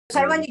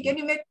Sarvanji, can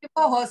you make me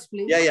co-host,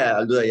 please? Yeah,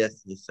 I'll do that.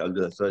 Yes, I'll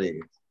do that.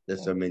 Sorry,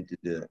 that's what I meant to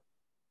do that.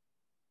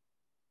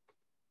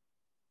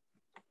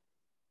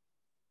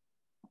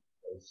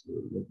 So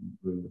let me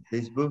go to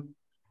Facebook.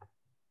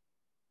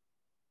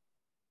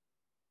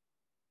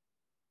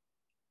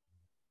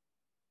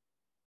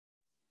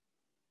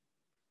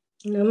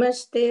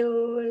 Namaste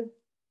all.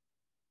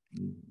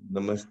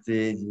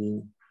 Namaste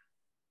ji.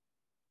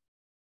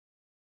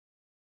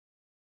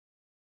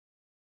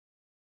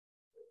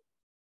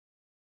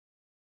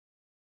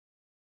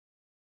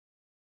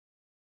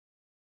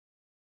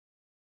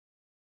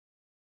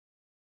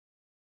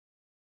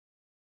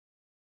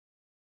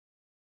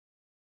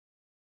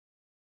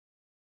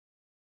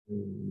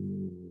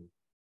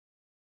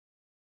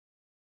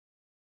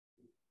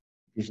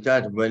 You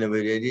start whenever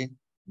you're ready.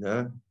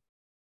 No?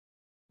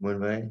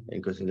 Mohan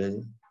and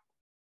Kaushlya.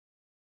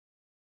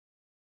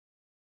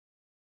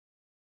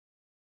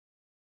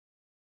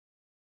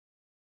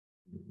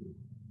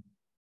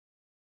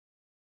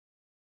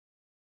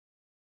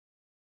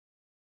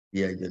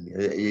 Yeah,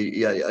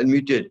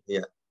 unmuted.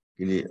 Yeah,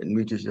 can you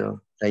unmute yourself?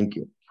 Thank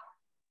you.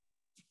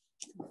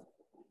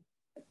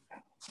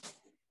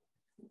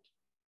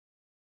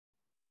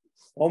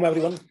 Om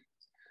everyone.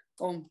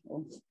 Om.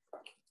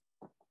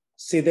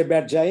 सीधे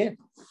बैठ जाइए.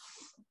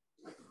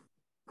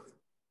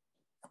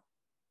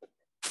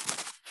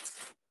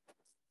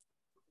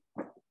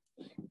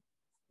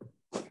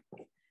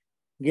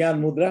 ज्ञान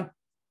मुद्रा.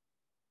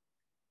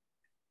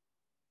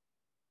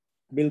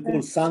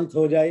 बिल्कुल शांत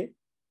हो जाए.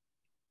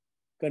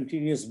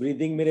 Continuous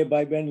breathing मेरे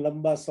भाई बहन,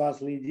 लंबा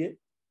श्वास लीजिए.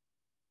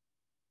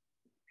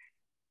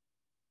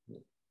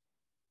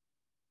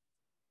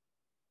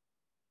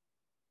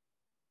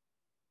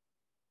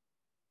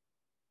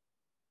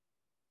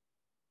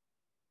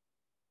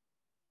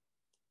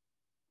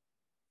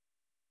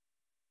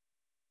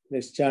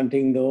 Let's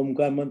chanting the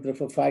Omkar mantra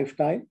for 5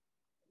 times.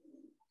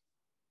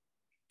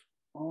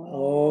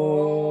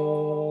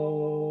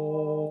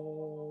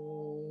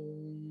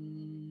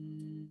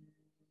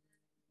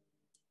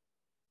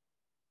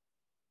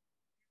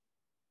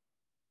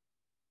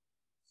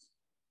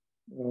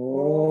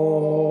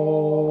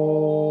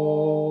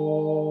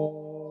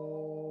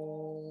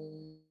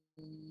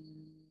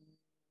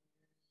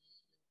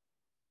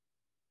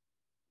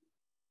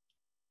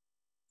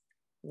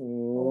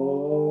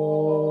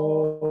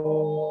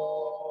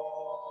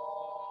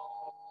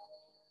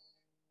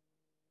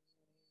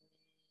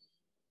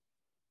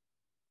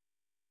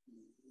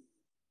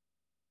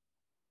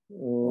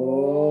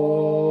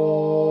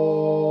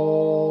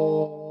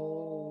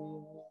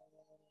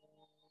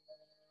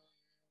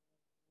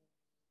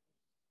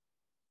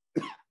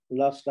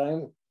 Last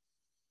time.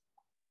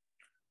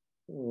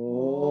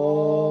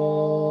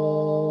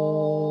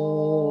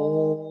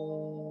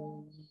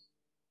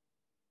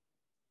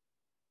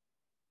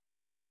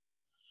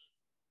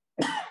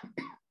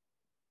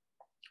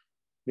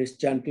 Let's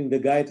chanting the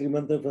Gayatri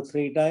mantra for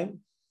 3 times.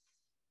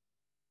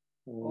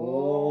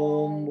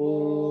 Om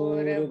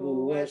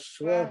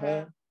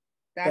Bhurabhuvasvaha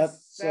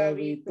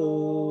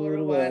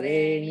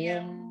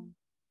Tatsaviturvarenyam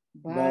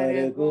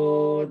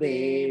Bhargo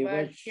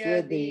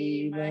Devasya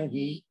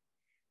Dhimahi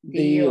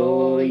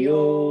Diyo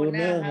Yo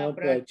Nah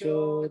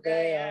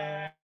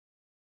Prachodayat.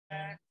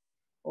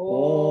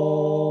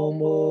 Om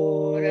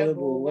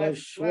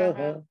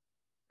Bhurabhuvasvaha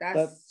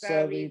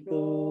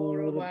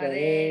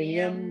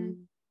Tatsaviturvarenyam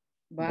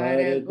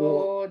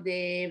Bhargo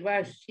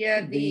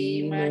Devasya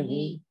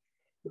Dhimahi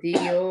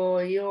Diyo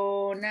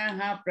Yo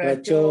Nah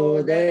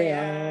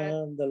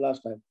Prachodayat. The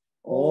last time.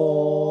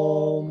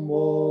 Om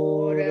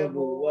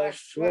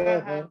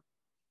Bhurabhuvasvaha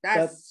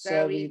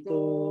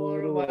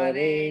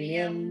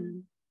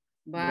Tatsaviturvarenyam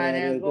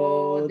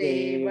Bhargo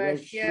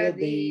Devasya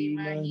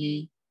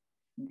Dhimahi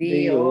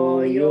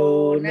Diyo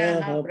Yo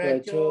Nah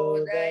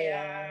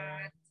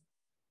Prachodayat.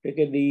 Take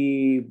a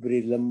deep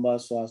breath. लंबा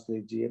श्वास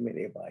लीजिए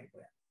मेरे भाई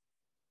बहन.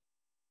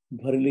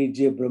 भर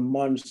लीजिए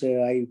ब्रह्मांड से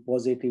आई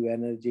पॉजिटिव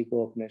एनर्जी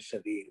को अपने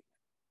शरीर में.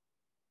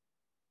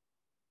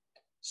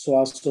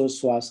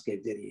 श्वास के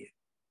जरिए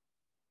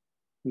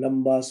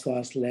लंबा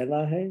श्वास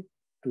लेना है.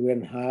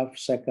 2.5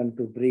 seconds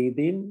to breathe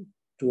in,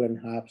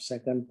 2.5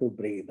 seconds to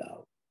breathe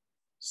out.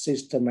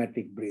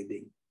 Systematic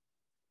breathing.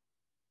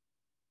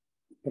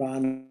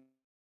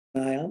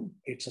 Pranayam,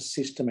 it's a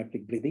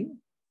systematic breathing.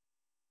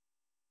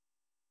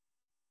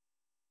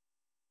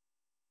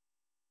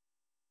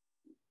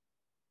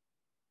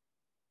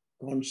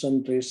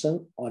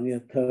 Concentration on your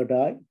third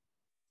eye,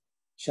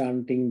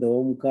 chanting the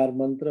Omkar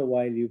mantra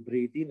while you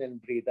breathe in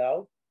and breathe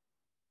out.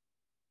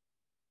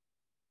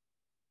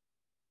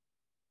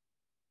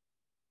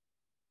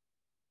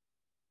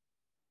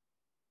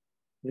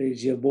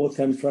 Raise your both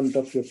hand in front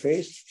of your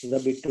face,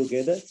 rub it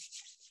together.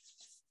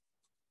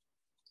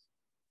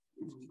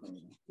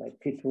 Like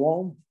it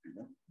warm.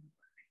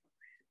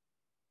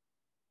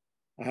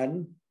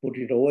 And put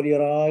it over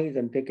your eyes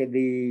and take a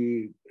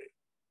deep breath.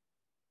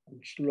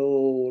 And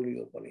slowly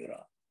open your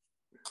eyes.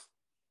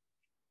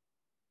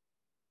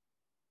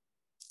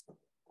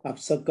 आप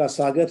सबका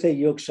स्वागत है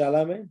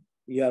योगशाला में.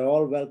 You are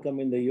all welcome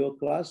in the yoga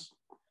class.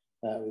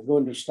 We're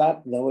going to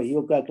start the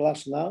yoga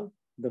class now.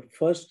 The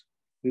first,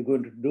 we're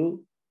going to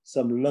do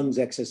some lungs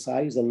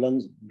exercise, the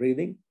lungs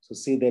breathing. So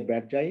सीधे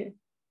बैठ जाइए,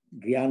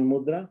 ज्ञान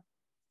मुद्रा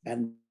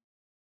and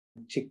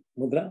चिक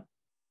मुद्रा,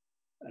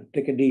 and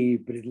take a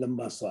deep breath,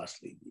 लंबा श्वास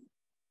लीजिए,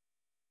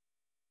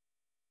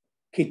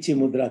 खिंची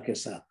मुद्रा के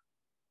साथ.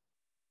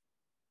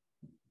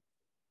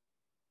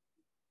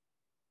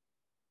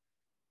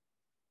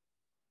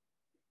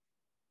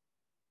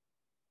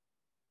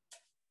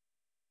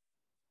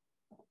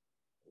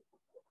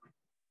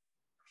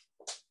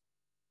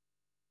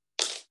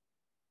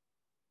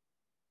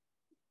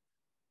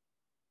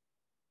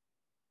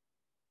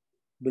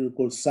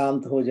 बिल्कुल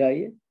शांत हो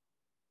जाइए.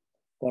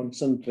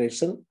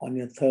 Concentration on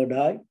your third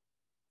eye.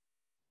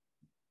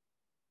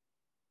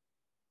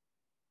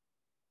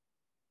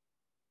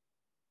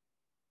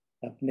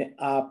 अपने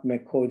आप में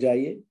खो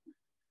जाइए.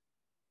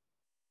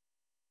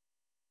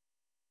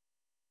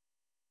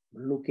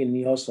 Look in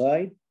your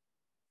side.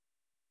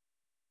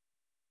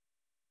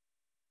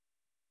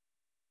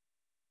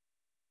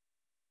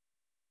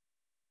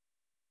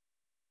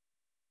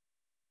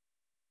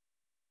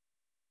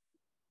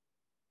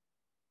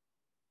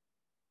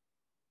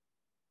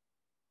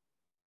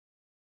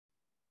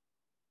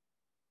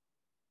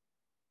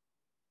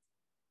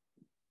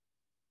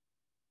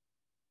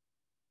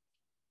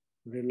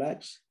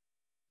 Relax.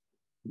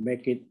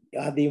 Make it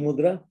Adi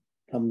Mudra.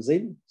 Thumbs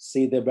in.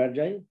 सीधे बैठ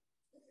जाइए.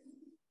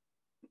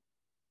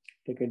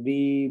 Take a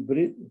deep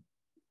breath.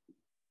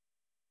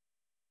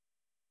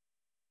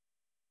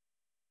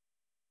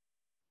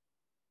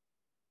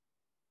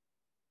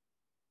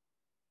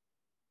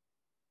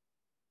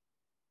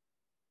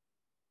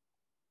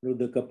 Do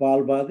the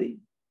Kapalbhati.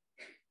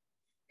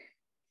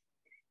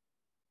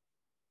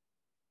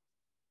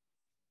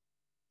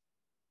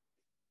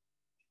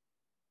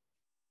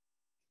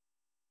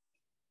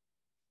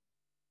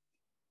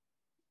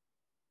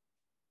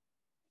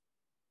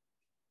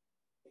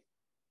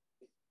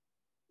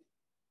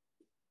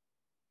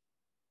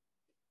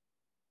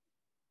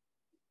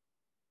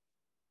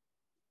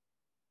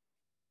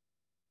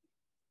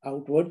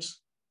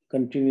 Outwards.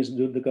 Continuously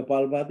do the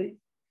Kapalbhati.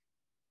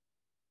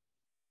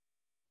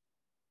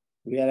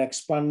 We are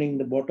expanding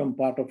the bottom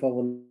part of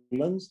our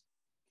lungs.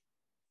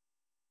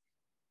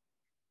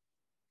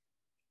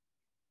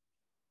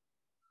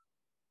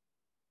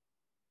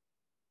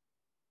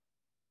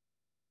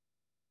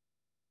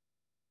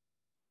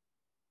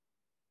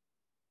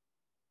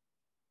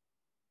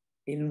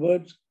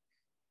 Inwards.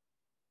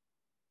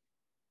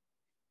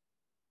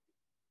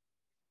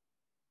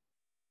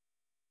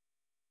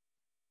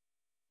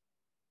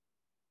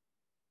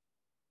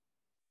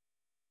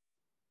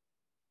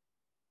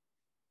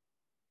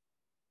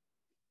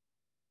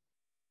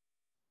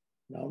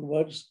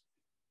 Downwards.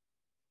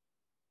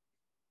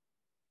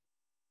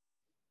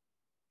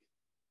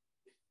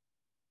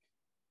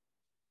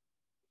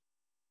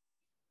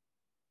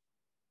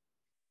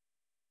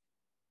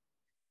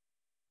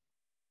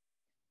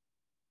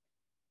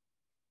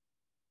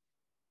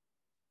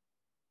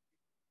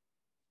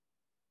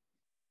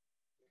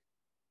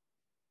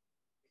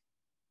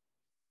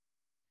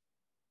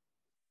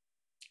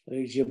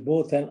 Raise your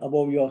both hand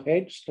above your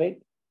head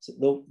straight.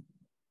 So,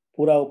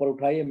 पूरा ऊपर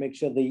उठाइए. Make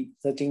sure the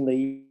touching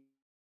the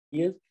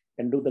ears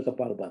and do the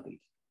Kapalbhati.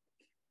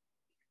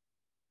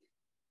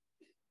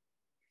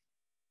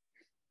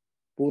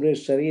 पूरे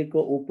शरीर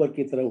को ऊपर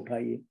की तरफ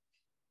उठाइए.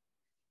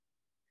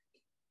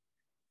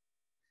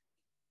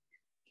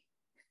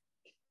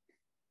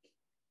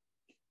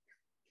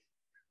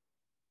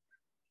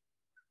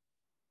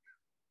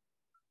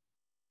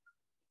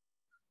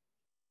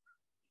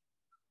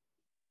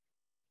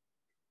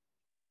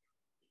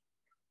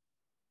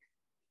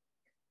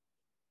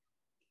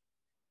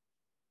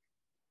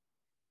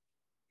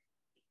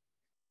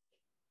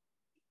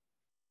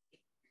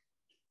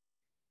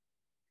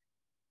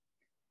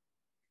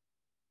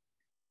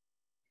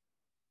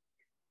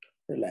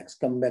 Relax.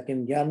 Come back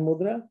in Jnana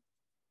Mudra.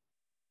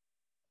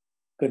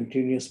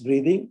 Continuous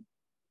breathing.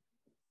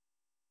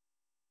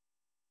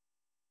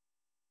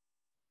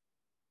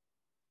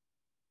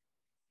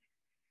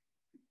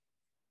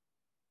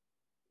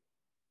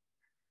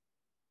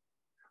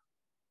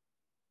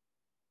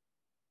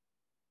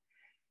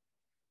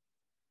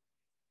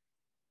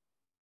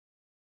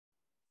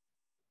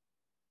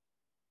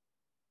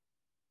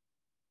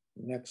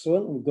 Next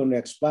one, we're going to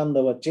expand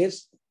our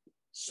chest.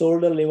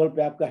 Shoulder level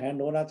पे आपका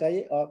hand होना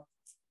चाहिए और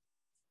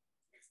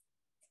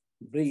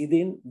breathe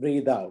in,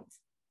 breathe out.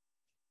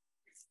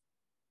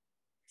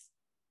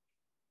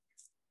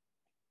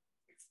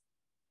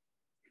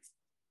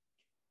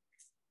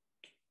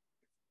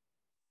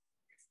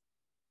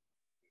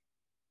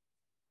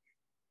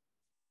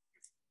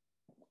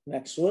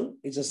 Next one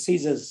is a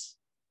scissors.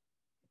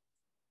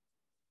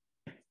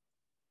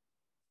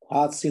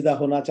 हाथ सीधा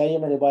होना चाहिए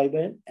मेरे भाई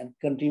बहन and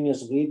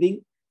continuous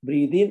breathing.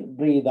 Breathe in,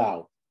 breathe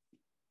out.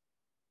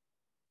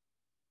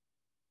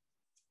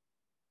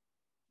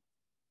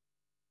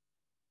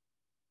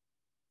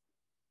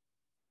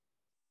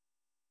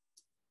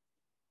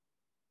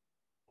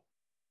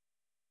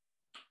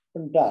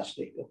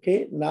 Fantastic.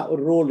 Okay, now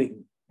rolling.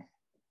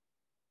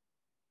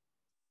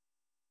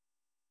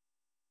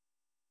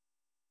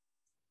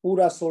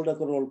 पूरा शोल्डर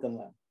को रोल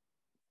करना है.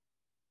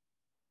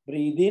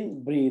 Breathe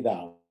in, breathe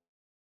out.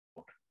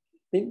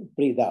 In,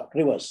 breathe out.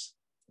 Reverse.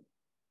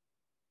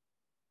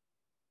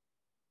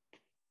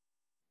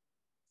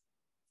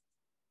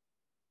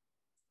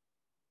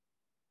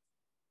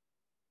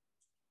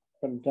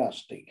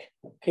 Fantastic.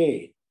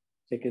 Okay,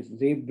 take a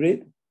deep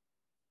breath.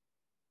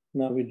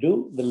 Now we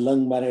do the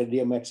lung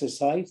meridian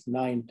exercise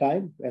 9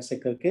 times. ऐसे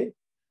करके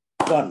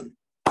 1,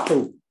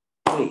 2,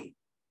 3,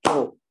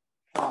 4,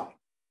 5,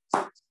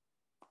 6,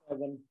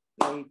 7,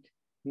 8,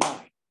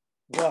 9.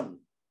 1,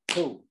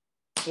 2,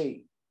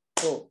 3,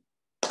 4,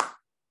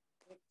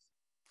 6,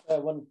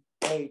 7,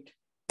 8,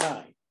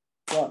 9.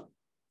 1,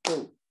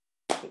 2,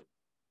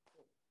 3,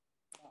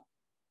 4,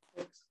 5,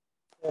 6,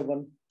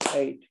 7,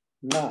 8,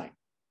 9.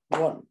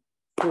 1,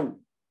 2,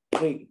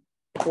 3,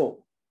 4,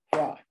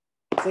 5,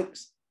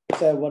 6,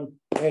 7,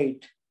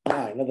 8,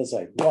 9. Other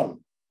side. 1,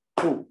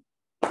 2,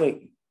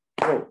 3,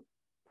 4,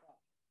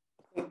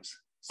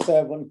 6,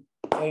 7,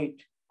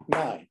 8,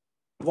 9.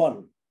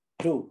 1,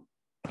 2,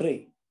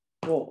 3,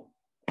 4,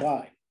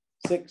 5,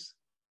 6,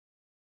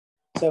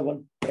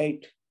 7,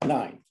 8,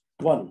 9.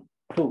 1,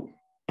 2,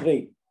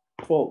 3,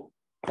 4,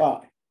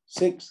 5,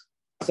 6,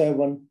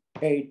 7,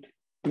 8,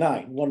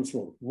 9. Once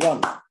more.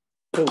 1,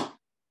 2,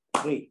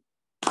 3,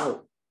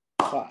 4,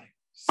 5,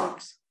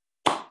 6,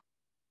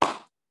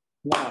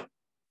 9.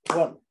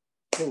 1,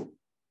 2,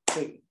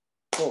 3,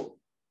 4,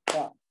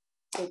 5,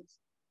 6,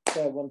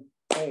 7,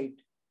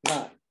 8,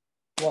 9.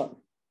 1,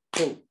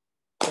 2,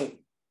 3,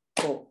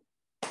 4,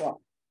 5,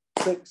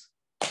 6,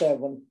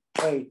 7,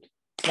 8,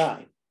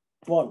 9.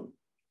 1,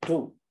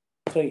 2,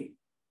 3,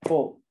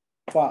 4,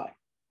 5,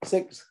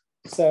 6,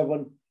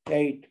 7,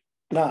 8,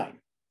 9.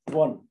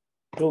 1,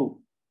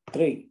 2,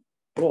 3,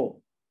 4,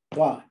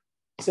 5,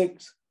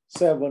 6,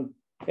 7,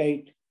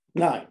 8,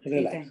 9.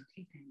 Relax.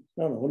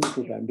 No, only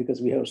 2 times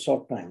because we have a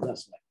short time.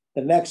 That's right.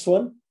 The next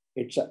one,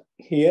 it's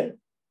here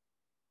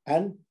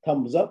and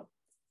thumbs up.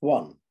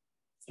 1,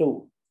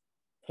 2,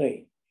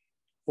 3,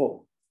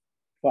 4,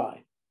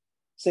 5,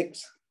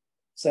 6,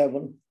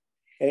 7,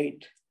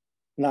 8,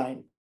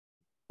 9.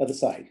 Other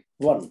side.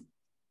 1,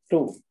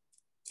 2,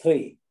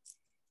 3,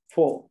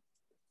 4,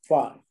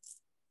 5,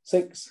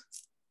 6,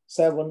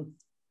 7,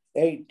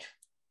 8,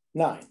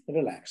 9.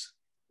 Relax.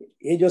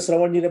 ये जो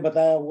श्रवण जी ने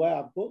बताया हुआ है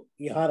आपको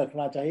यहां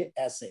रखना चाहिए.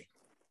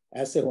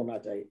 ऐसे होना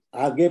चाहिए.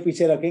 आगे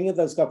पीछे रखेंगे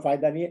तो इसका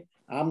फायदा नहीं है.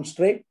 आर्म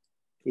स्ट्रेट,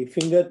 ये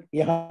फिंगर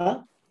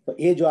यहाँ, तो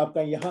ये जो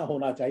आपका यहाँ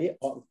होना चाहिए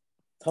और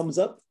थम्स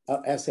अप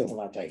और ऐसे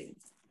होना चाहिए.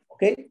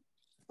 Okay,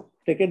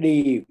 take a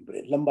deep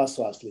breath. लंबा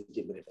श्वास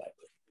लीजिए मेरे भाई.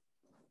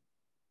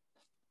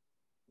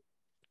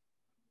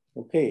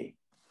 Okay,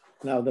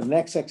 now the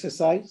next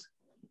exercise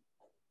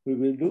we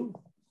will do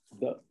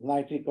the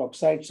nitric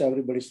oxide. So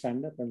everybody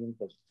stand up and then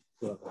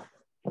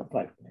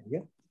 5 minutes.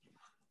 Yeah.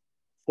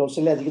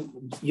 Kaushalya ji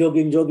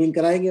jogging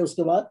कराएंगे.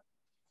 उसके बाद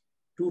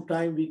 2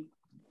 times we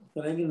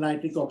कराएंगे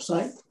nitric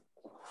oxide.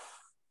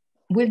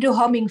 We'll do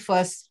humming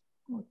first.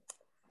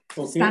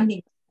 Okay.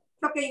 Standing.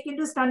 Okay, you can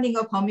do standing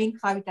up humming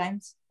 5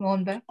 times.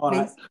 Mohan bhai, please. All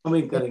right,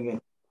 humming करेंगे.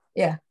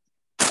 Yeah.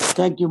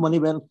 Thank you,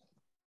 Manibel.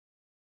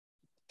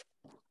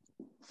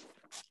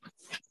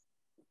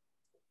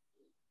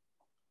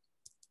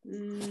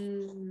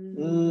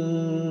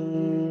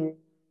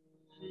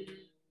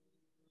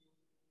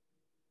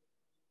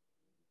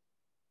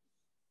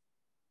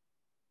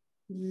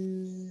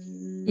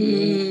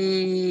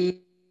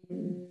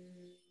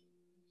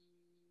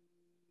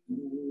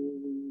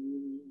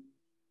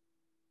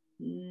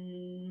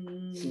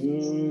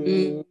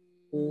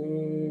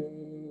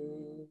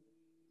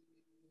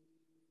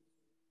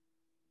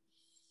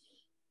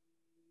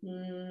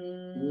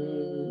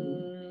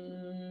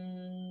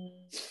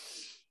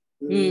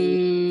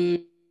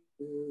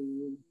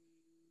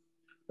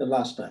 The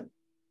last time.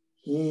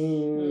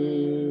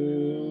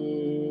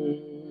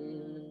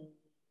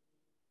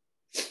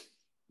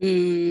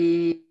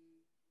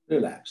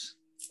 Relax.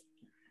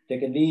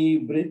 Take a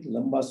deep breath.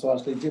 लंबा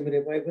श्वास लीजिए मेरे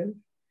भाई बहन.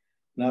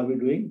 Now we're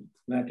doing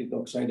nitric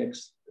oxide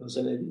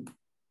exercise.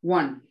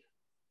 1,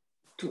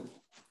 2.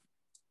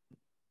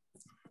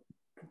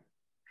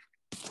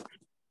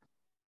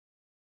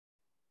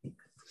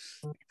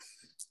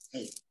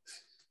 8,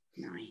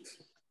 9,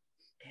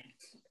 10,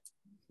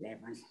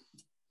 11,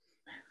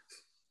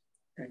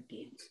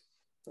 13,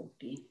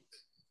 14,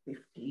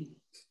 15,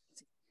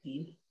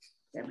 16,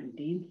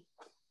 17,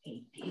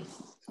 18,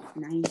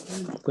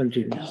 19,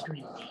 Continue.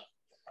 20.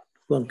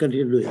 Go on,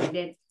 continue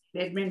doing.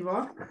 That means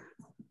what?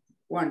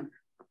 1,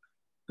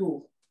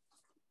 2,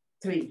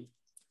 3,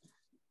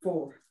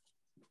 4,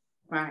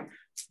 5,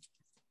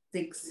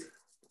 6,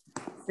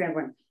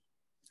 7,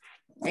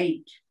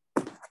 8,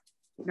 9,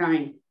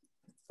 10,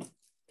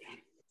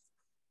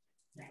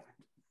 11,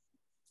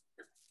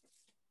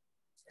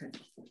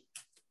 13,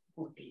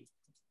 14,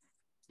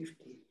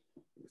 15,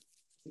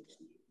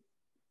 16,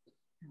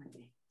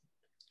 17,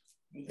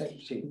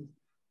 18,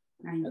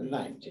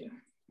 19,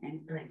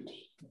 and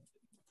 20.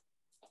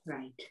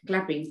 Right.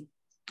 Clapping.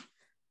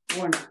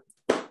 1.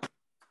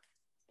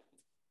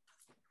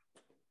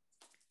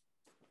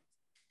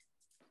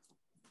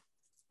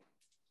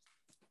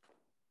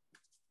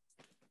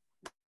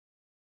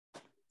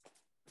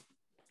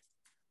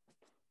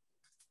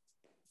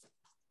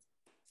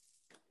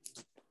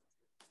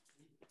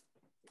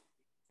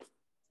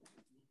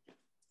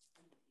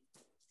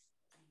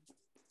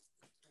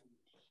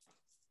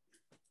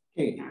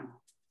 Okay. Now,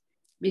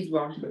 big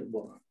ball. Big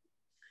ball.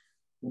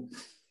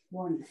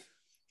 1,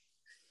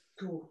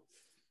 2,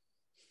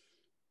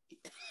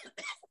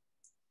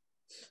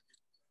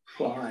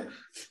 5,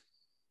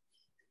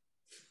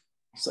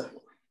 7,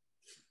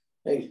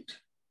 8,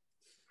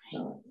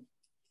 9,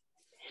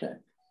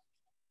 10,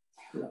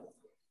 11,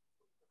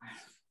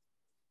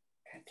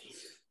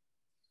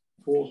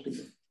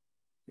 14,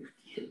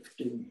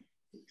 15,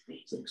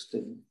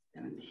 16,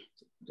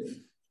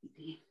 17,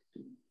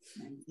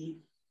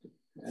 19,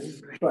 and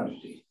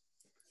 20.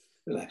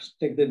 Relax.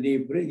 Take the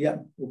deep breath. Yeah.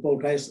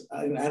 Utilize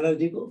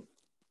energy go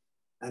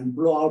and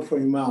blow out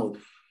from your mouth.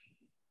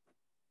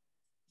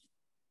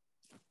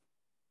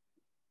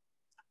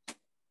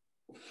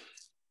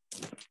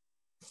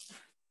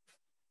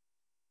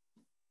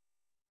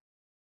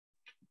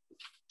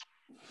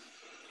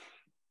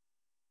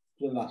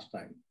 The last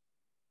time.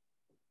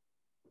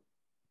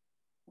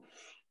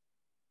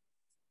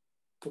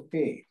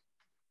 Okay.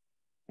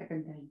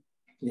 second time.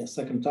 Yes,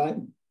 second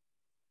time.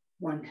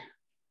 1,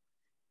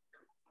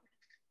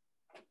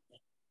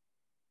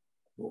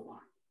 4,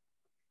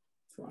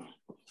 5,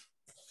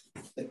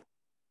 6,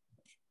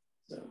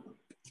 7,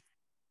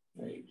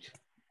 8,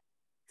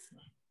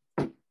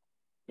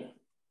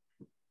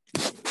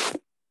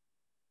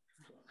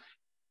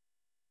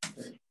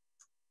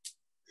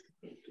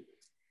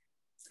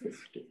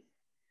 15,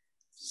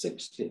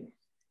 16.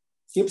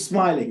 Keep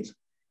smiling.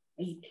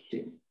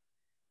 18,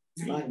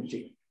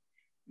 19,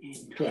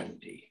 and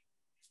 20.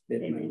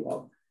 Let me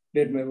walk.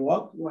 Let me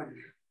walk. 1.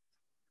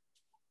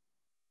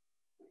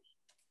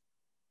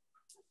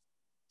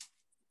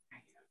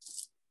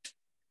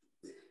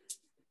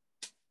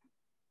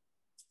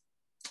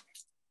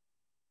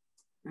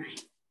 Nine,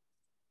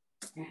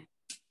 10,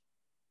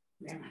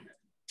 11,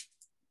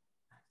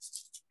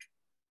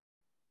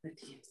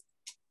 13,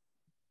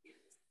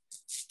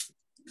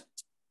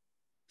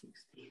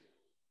 16,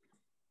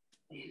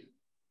 18,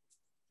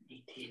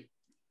 19,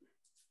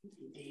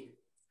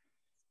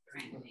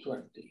 20.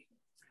 20.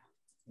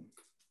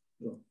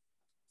 Go.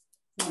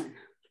 1,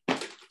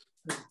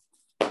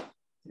 2,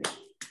 3,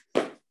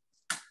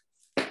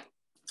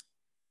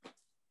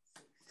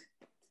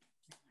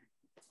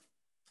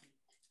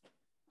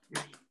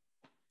 9, 10,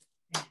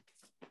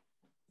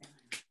 11,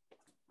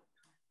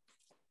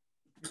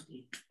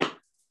 13,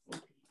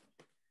 14,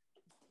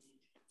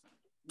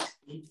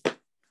 16,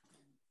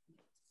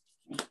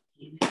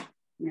 18,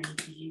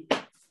 19,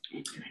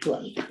 and 20.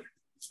 20.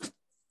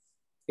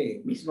 Okay,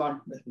 Miss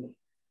Ball.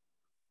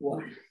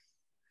 1,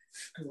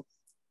 2,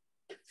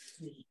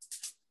 3,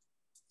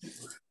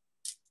 4,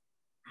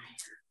 5,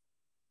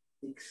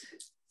 6,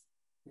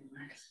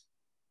 7,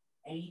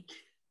 8,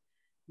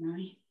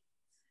 9,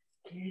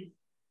 10,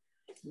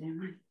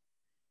 11,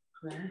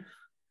 12,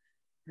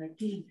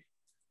 13,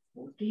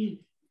 14,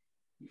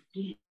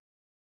 15,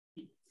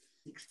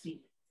 16,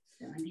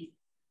 17,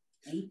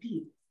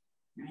 18,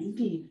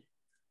 19,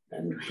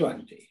 and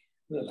 20.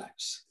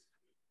 Relax.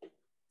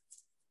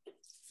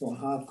 तो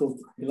हाथ को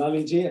हिला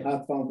लीजिए, हाथ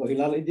पांव को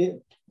हिला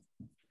लीजिए.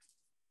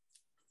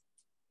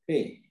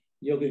 Okay,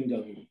 jogging,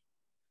 jogging.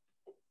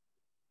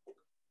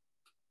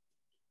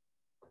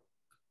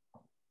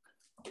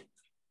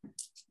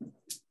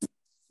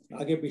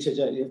 आगे पीछे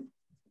जाइए.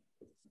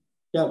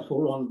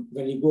 Careful on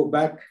when you go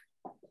back.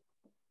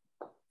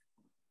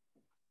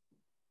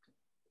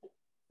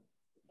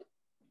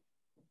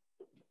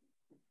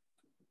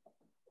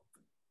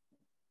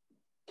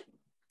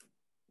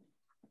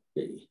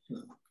 Okay.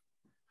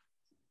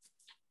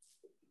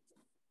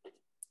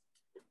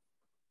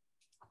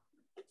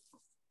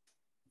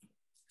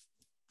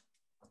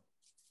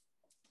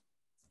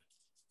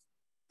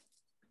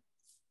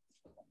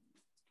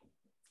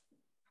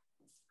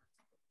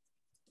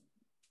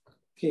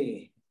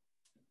 Okay,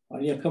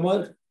 on your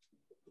kamar.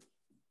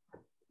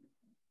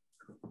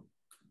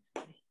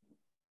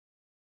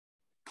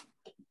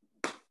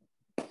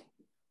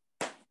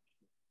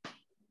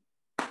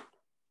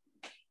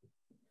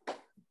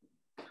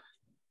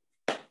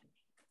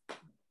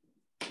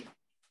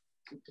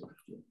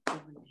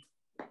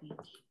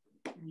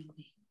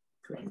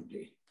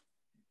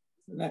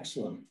 Next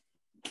one.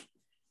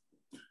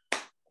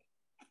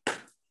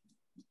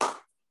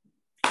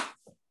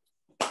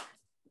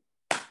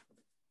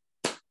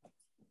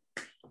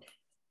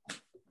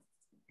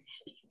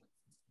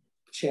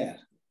 Chair.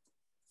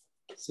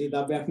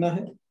 सीधा बैठना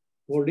है.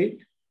 Hold it.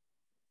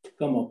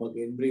 Come up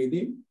again. Breathe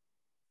in.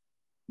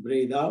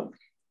 Breathe out.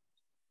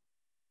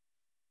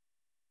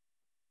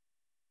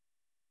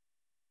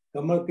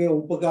 कमर के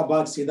ऊपर का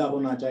भाग सीधा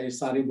होना चाहिए.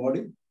 सारी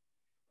body.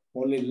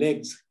 Only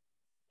legs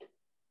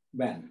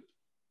bend.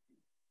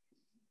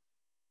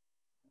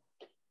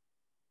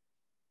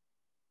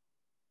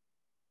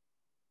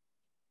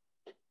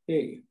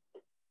 Okay.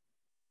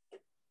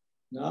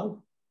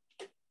 Now,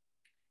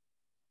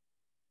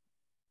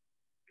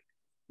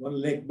 one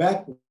leg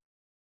back,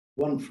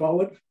 one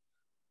forward,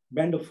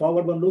 bend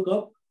forward, one look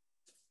up.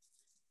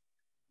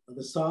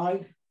 Other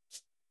side.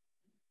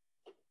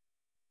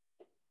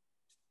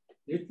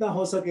 जितना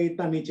हो सके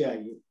इतना नीचे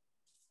आइए.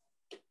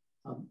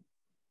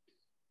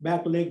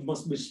 Back leg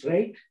must be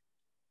straight.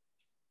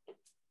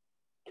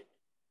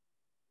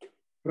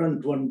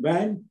 Front one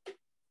bend.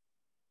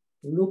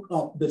 Look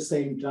up the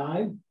same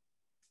time.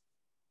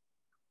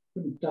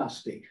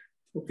 Fantastic.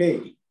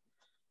 Okay.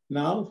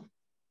 Now,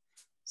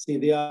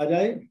 सीधे आ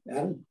जाए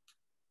and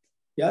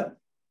yeah.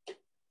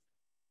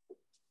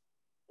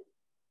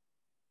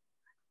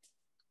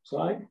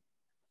 Side.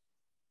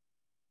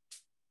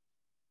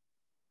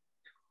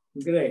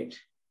 Great.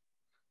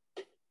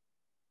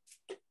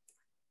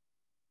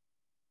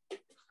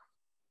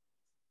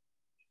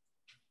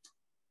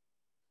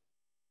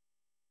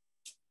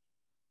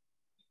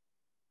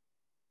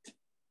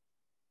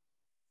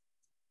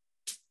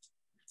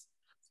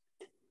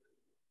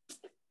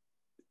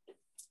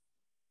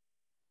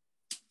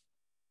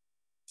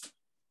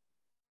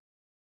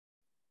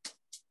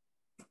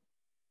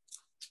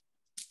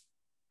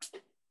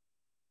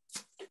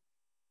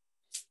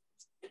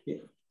 Yeah.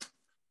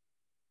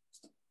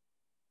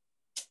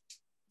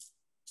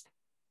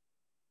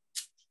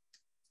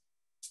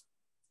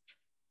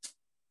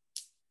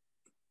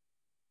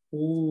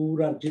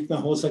 पूरा जितना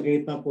हो सके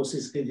इतना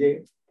कोशिश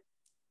कीजिए.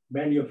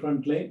 Bend your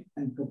front leg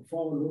and come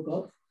forward, look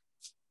up.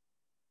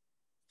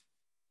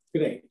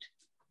 Great.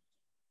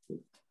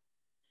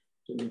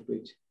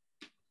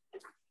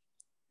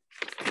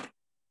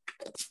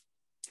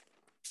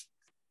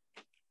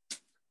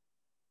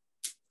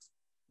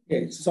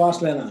 Okay,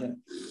 सांस लेना है.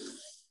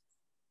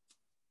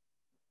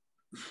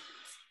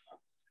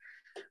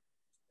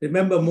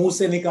 Remember, मुंह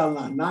से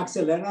निकालना है, नाक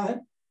से लेना है.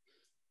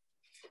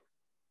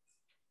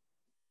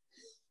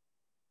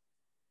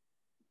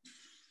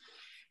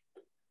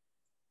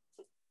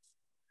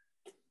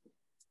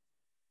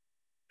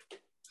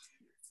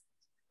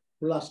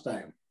 Last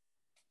time.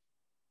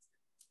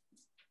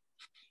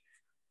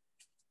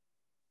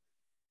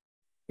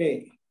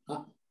 Okay,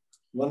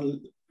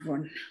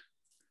 one.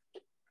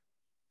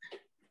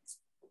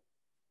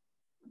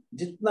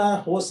 जितना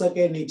हो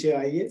सके नीचे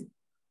आइए,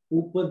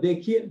 ऊपर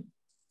देखिए.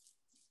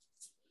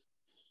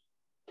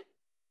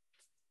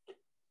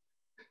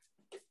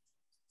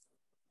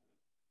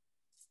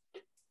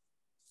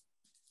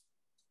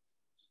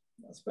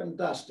 That's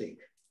fantastic.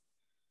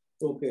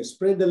 Okay,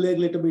 spread the leg a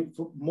little bit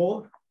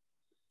more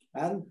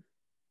and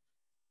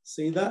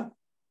see that.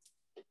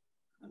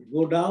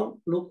 Go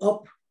down, look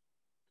up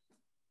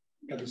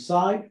to the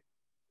side.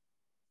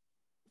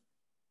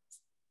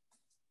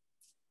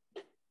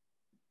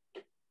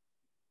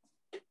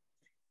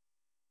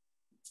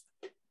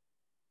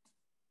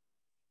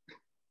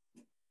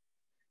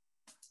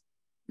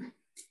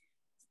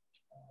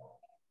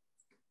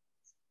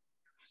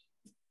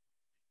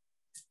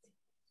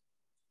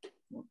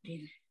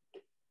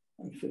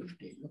 And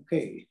 15.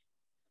 Okay.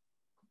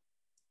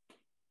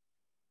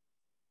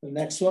 The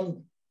next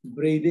one,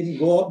 breathe in,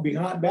 go up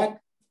behind,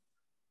 back.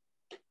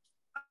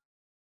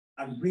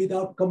 And breathe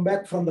out, come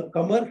back from the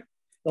kamar.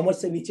 Kamar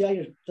se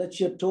niche,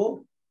 touch your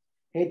toe,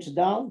 head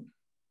down.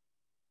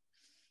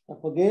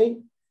 Up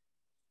again.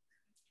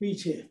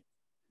 Piche.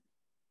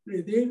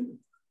 Breathe in,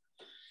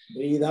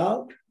 breathe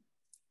out.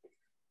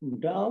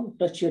 Down,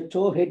 touch your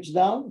toe, head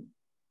down.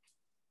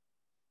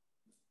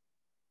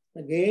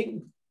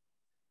 Again.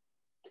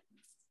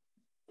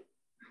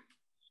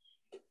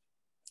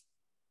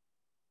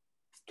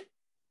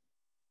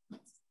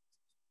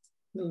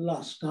 The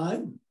last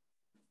time.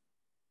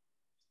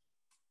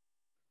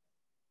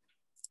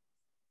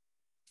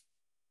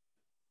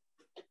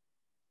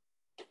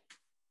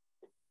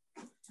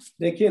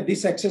 देखिए,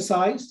 this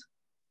exercise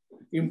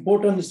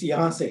importance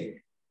यहाँ से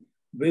है.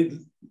 Breathe,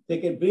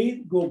 take a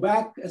breathe, go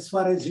back as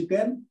far as you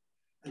can,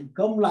 and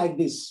come like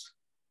this.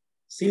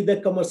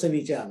 सीधे कमर से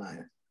नीचे आना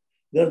है.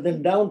 Rather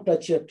than down,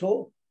 touch your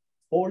toe,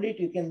 hold it.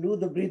 You can do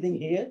the breathing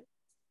here,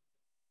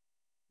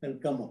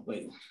 and come up.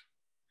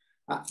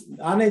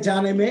 आने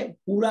जाने में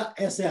पूरा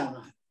ऐसे आना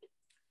है,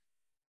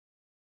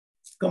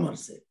 कमर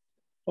से.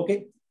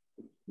 Okay.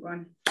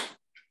 1,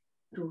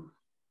 2.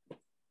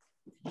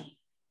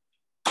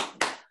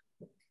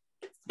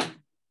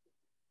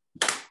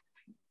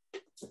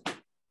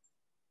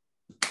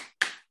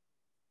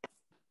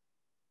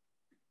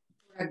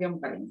 जम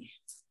करेंगे.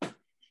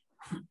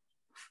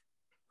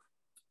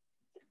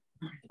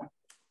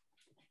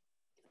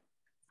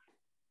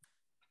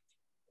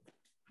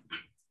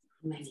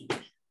 Many.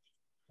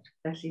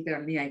 That's it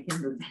only I can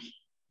do that.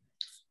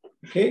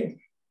 Okay.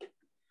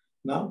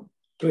 Now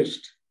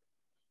twist.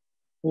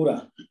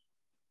 Pura.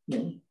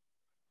 No.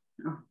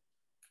 Oh.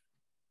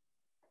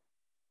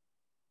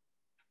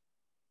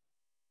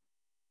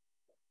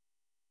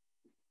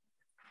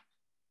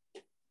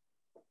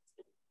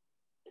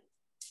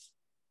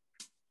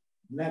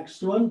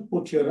 Next one,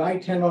 put your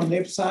right hand on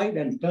left side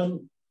and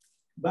turn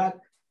back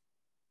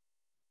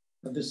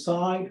to the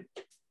side.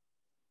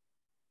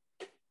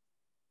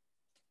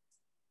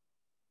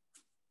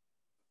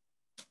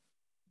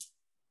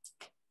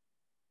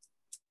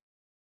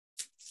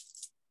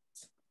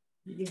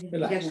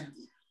 Relax.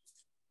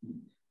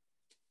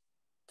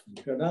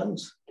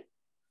 Dance.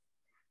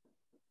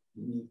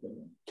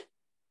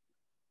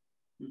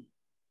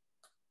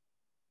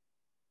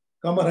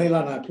 कमर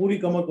हिलाना है, पूरी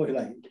कमर को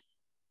हिलाइए.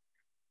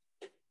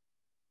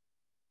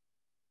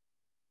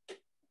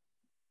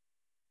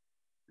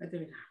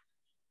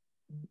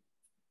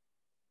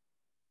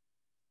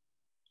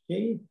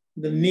 Okay,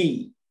 the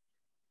knee.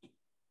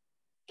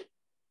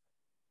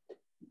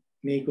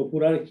 Knee को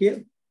पूरा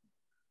रखिए.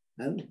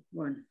 And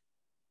 1,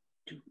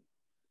 2,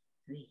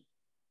 3,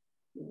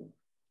 4,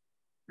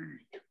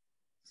 5,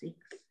 6,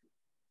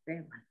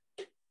 7,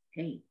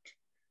 8,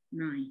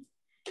 9,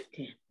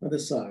 10. other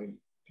side.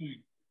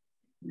 10,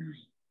 9,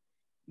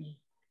 8,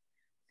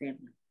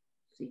 7,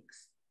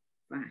 6,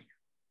 5,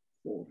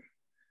 4,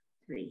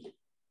 3,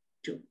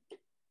 2,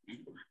 and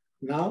 1.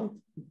 Now,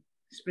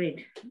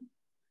 Spread.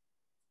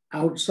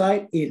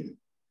 outside in.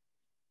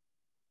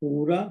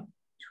 पूरा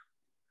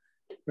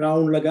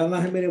round लगाना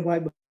है मेरे भाई.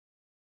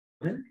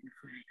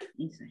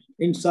 Inside.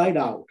 Inside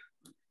out.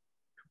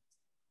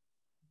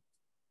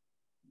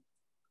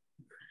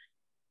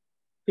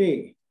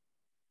 Okay.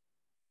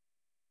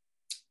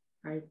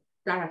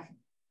 Tarasan.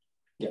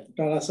 Yeah,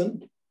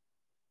 Tarasan.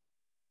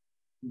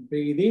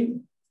 Breathe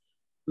in.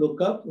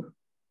 Look up.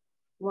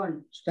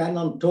 1, Stand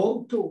on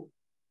toe. 2,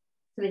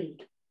 3,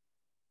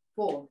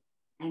 4,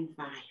 and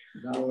 5.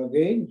 Down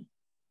again.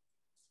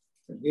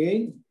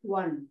 Again.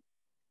 1,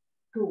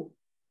 2,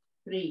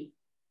 3,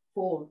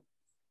 4,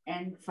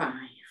 and 5.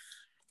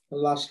 The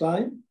last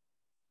time.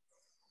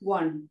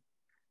 1,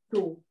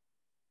 2,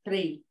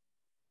 3,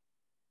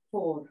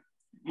 4,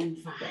 and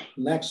 5.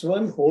 Next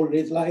one. Hold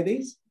it like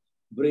this.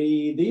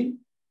 Breathe in.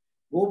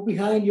 Go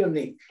behind your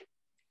neck.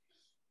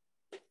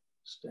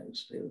 Stand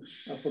still.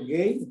 Up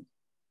again.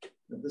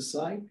 Other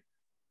side.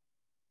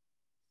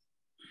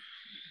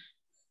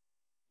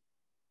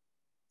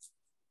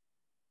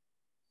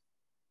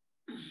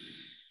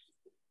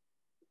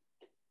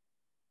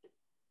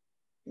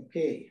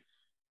 Okay.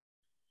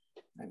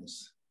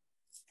 Thanks.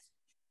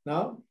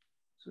 Now,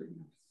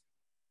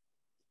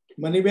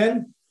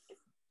 Maniben,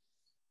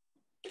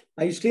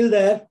 are you still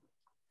there?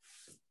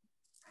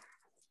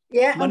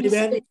 Yeah.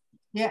 Maniben,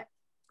 Yeah.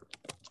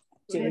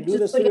 can you do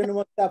the Surya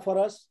Namaskar for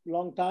us?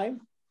 Long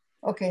time.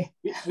 Okay.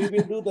 We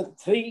will do the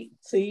three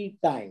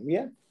time.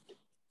 Yeah.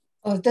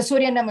 Oh, the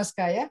Surya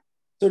Namaskar, yeah?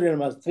 Surya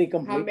Namaskar, 3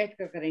 हम complete. बैठ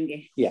कर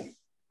करेंगे. Yeah.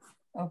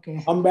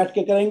 Okay. हम बैठ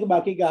के करेंगे,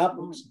 बाकी का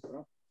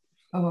आप.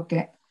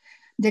 Okay.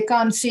 They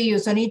can't see you,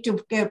 so need to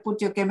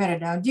put your camera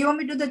down. Do you want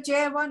me to do the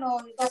chair one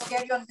or just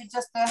carry on with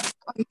just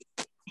the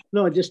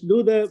No, just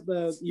do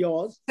the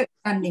yours.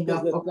 standing Because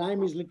up? the Okay.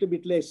 time is a little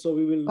bit less, so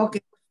we will.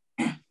 Okay.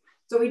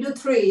 So we do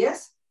 3,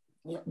 yes?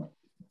 Yeah.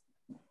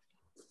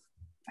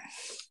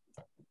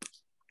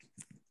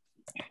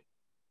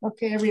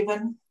 Okay,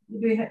 everyone.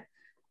 We have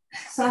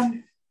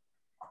some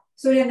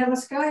Surya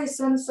Namaskar is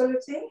sun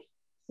saluting.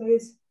 So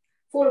it's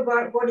full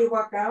body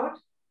workout.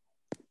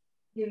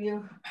 Give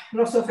you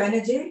lots of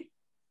energy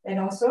and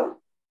also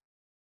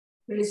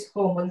release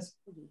hormones.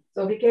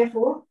 So be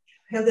careful.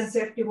 Health and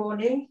safety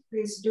warning.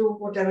 Please do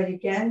whatever you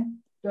can.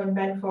 Don't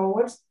bend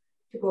forwards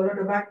to go to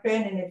the back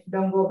pain, and if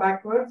don't go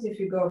backwards, if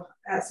you go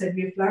acid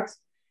reflux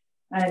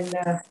and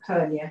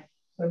hernia.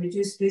 So we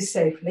just do this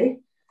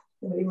safely.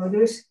 We will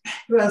do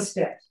 12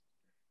 steps.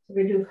 So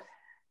we do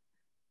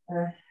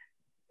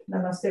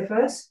Namaste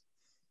first.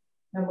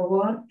 Number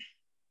 1,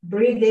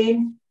 breathe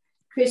in,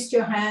 twist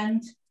your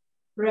hand,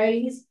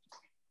 raise,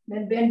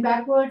 then bend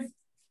backwards.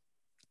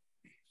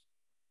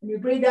 And you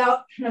breathe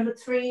out. Number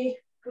 3,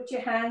 put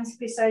your hands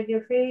beside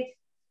your feet.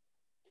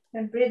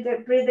 And breathe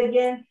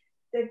again.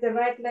 Take the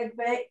right leg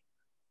back.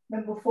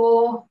 Number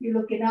 4, you're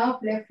looking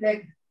up, left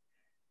leg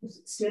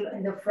still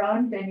in the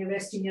front, and you're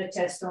resting your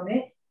chest on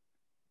it.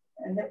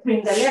 And then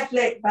bring the left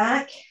leg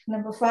back.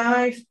 Number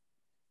 5,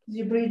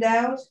 you breathe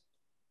out.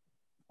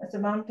 That's a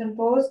mountain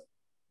pose.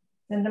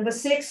 Then number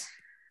 6,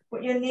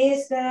 put your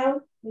knees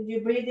down. As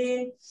you breathe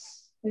in,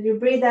 as you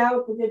breathe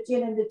out, put your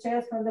chin and the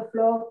chest on the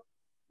floor.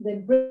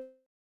 Then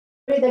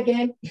breathe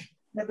again.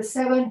 Number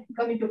 7,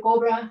 come into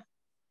cobra.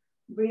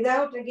 Breathe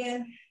out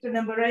again to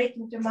number 8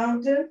 into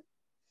mountain.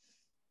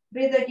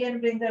 Breathe again,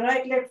 bring the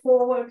right leg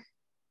forward.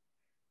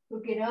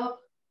 Look it up.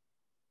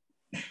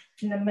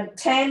 Number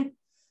 10,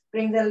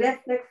 bring the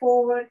left leg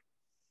forward.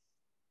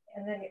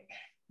 And then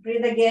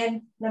breathe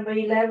again. Number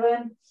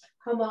 11,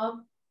 come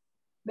up,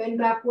 bend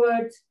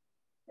backwards.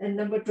 And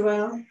number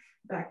 12,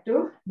 back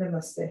to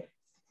Namaste.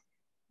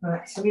 All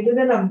right, so we do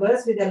the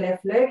numbers with the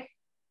left leg.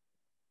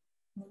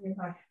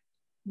 My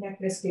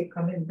necklace keep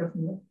coming.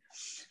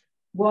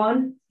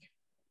 1,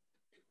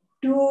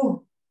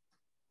 2,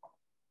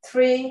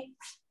 3,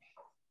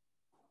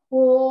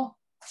 4,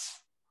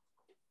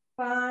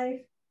 5,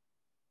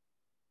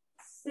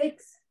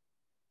 6,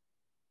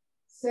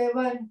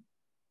 7,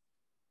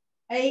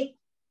 8,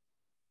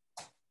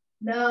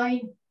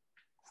 9,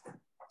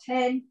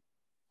 10,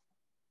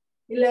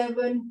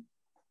 11,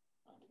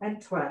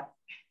 and 12.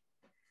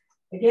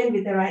 Again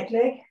with the right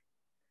leg.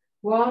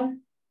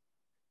 1,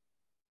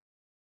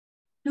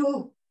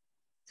 2,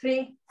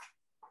 3,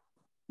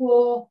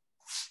 4,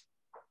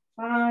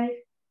 5,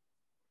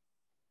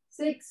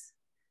 6,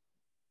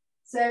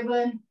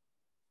 7,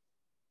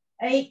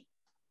 8,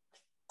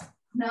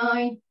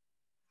 9,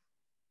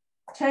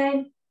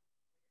 10,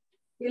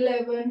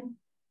 11,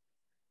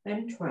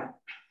 and 12.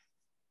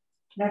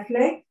 Left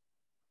leg.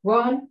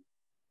 1,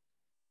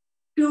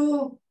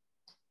 2,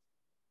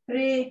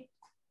 3,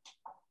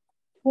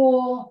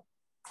 4,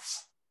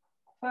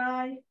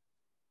 5,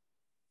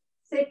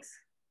 6,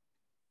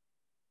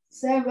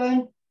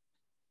 7,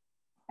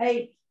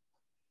 8,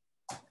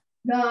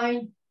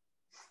 9,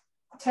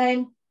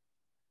 10,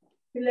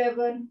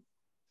 11,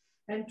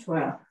 and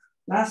 12.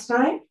 Last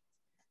time.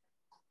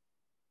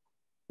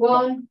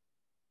 1,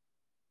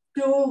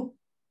 2,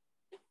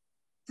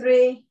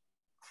 3,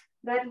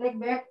 right leg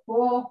back,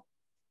 4,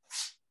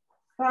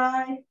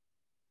 5,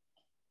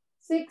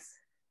 6,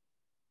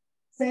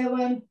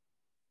 7,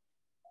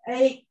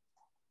 8,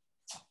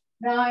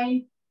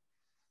 9,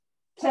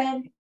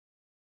 10,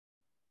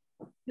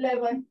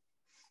 11,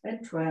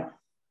 and 12.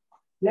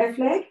 Left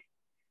leg.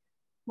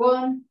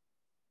 1,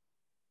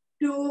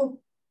 2,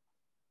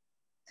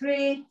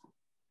 3,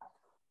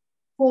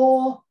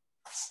 4,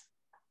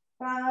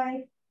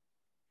 5,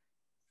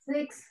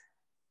 6,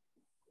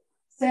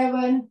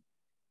 7,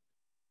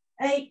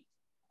 8,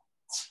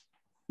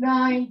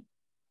 9,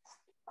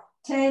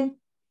 10,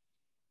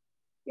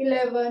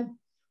 11,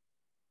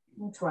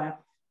 and 12.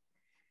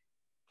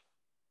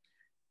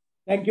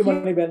 Thank you,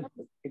 Maniben.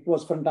 It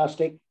was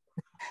fantastic.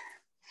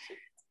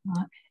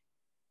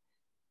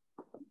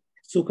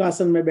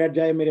 सुखासन में बैठ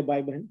जाए मेरे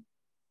भाई बहन,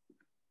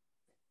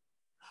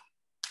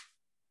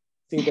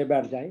 सीधे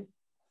बैठ जाए.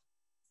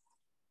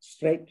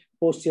 Straight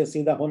posture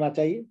सीधा होना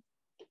चाहिए.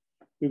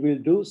 We will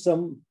do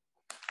some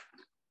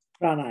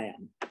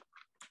pranayam.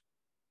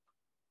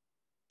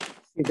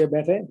 सीधे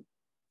बैठे.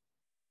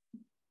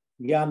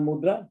 ज्ञान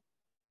मुद्रा.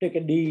 Take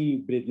a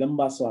deep breath.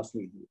 लंबा श्वास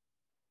लीजिए.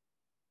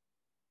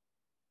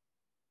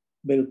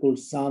 बिल्कुल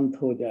शांत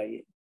हो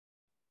जाइए.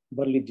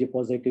 भर लीजिए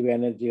पॉजिटिव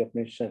एनर्जी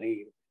अपने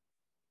शरीर.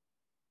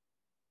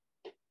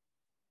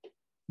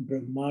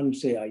 ब्रह्मांड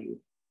से आयु.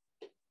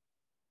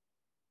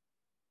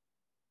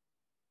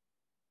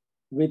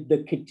 With the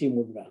Khichi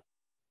Mudra.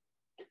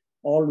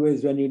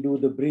 Always when you do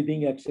the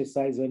breathing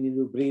exercise, when you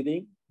do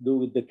breathing, do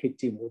with the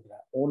Khichi Mudra.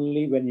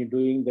 Only when you're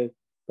doing the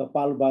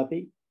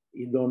Kapalbhati,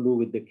 you don't do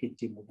with the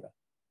Khichi Mudra.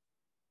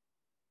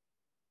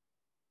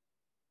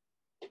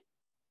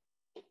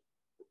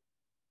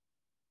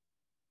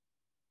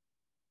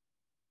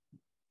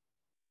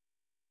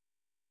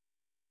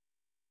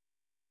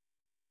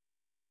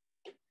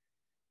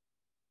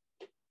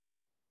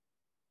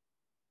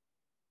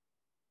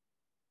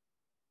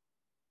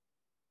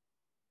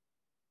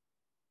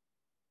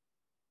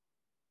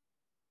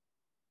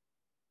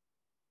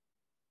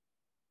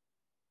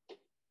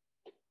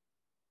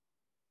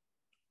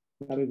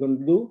 Now we're going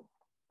to do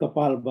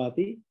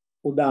Kapalbhati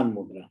Udan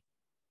Mudra.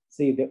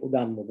 सीधे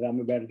उदान मुद्रा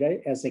में बैठ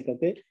जाए. ऐसे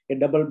करके ये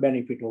double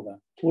benefit होगा.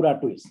 पूरा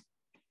ट्विस्ट.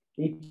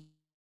 Each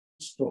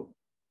stroke.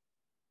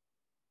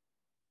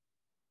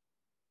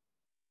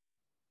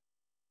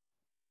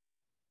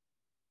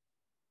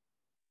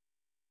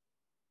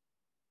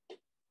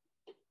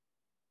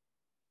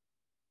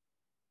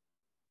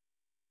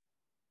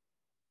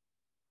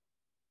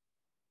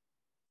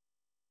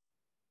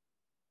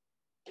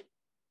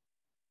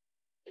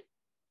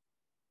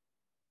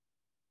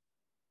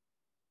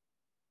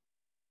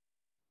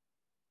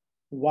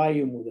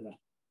 वायु मुद्रा.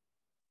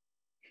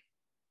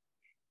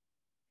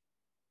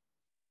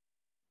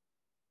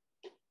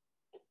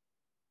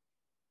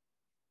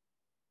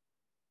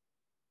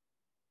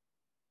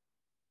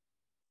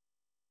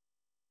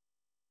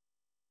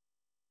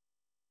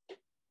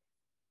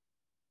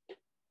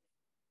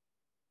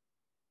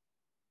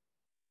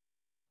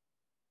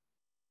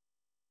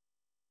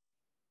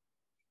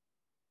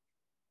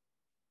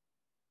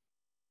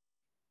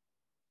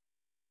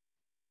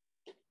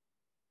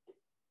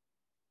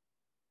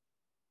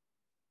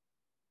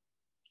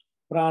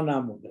 प्राणा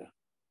मुद्रा.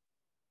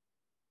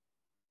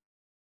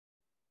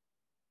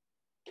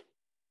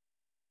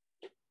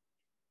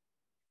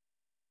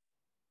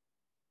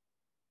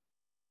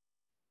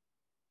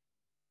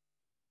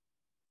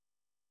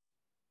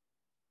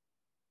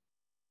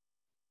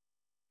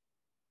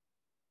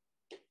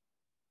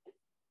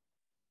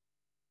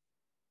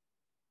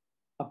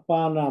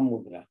 अपाना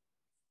मुद्रा.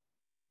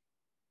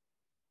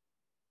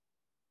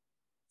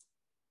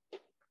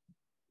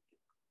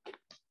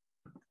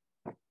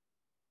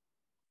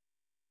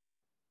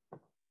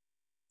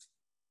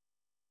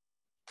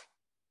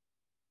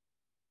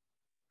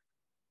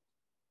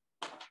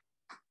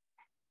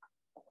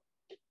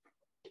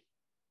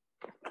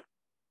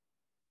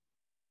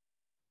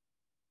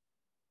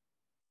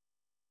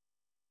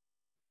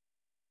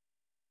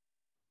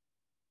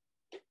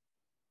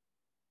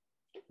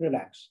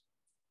 Relax.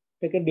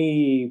 Take a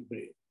deep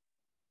breath.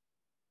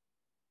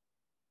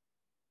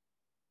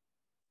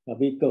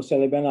 अभी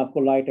कौशल्या बहन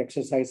आपको लाइट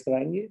एक्सरसाइज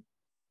कराएंगे.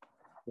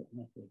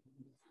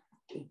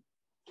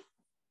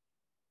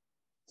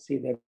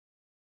 सीधे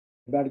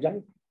बैठ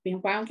जाए. फिर हम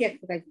पाँव की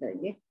एक्सरसाइज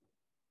करेंगे।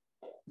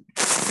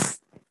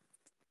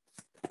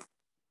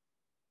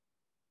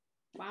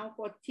 पाँव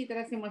को अच्छी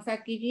तरह से मसाज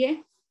कीजिए,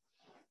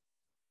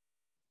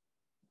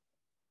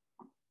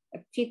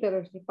 अच्छी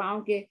तरह से।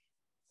 पाँव के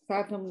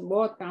साथ हम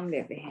बहुत काम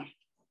लेते हैं,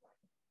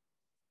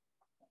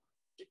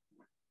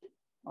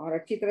 और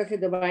अच्छी तरह से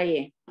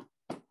दबाइए।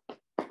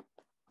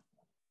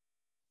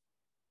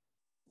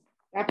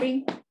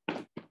 टैपिंग।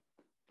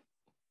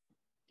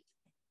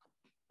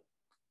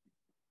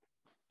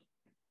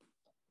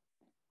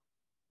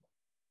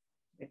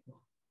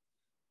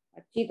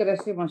 अच्छी तरह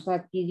से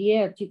मसाज कीजिए,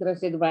 अच्छी तरह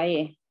से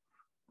दबाइए।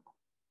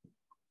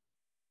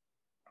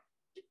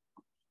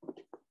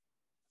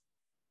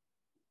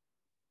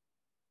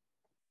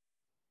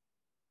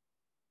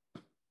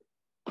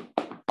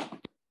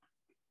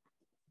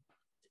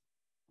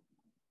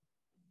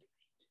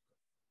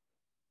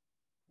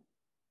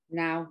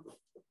 Now,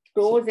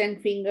 toes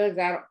and fingers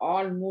are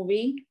all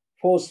moving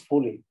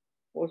forcefully.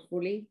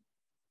 forcefully.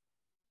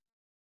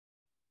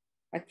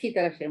 अच्छी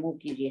तरह से मूव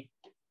कीजिए।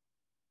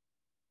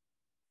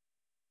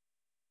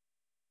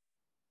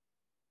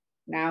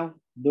 Now,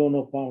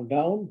 दोनों पाँव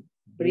down,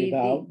 breathe breathe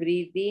in, out.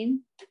 breathe in,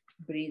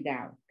 breathe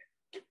out.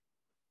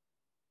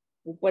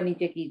 ऊपर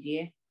नीचे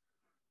कीजिए।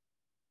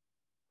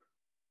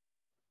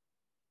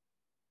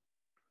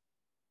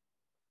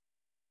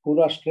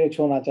 पूरा स्ट्रेच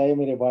होना चाहिए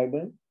मेरे भाई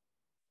बहन।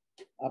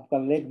 आपका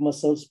लेग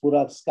मसल्स,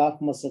 पूरा स्काफ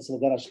मसल्स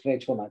वगैरह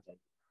स्ट्रेच होना चाहिए।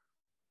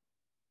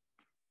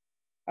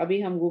 अभी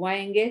हम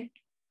घुमाएंगे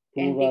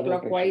anti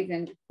clockwise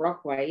and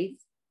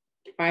clockwise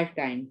 5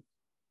 times.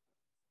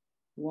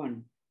 1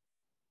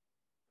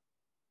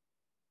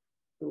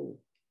 2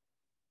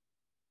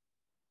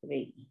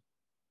 3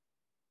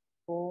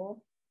 4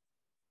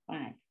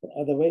 5 The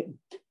other way.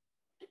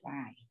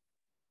 5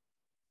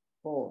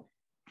 4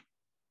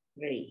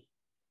 3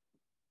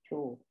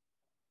 2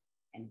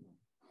 and 1.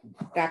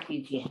 Start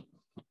कीजिए।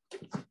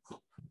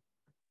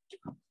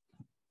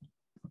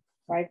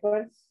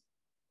 वाइपर्स।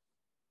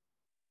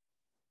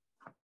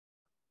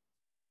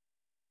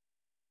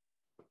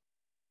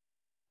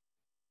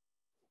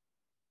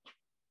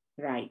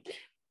 राइट।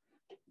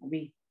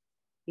 अभी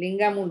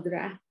लिंगा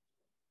मुद्रा,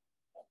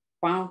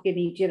 पांव के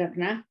नीचे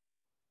रखना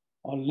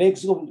और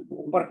लेग्स को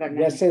ऊपर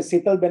करना। जैसे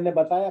शीतल बहन ने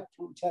बताया,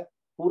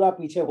 पूरा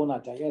पीछे होना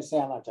चाहिए, ऐसे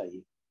आना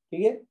चाहिए।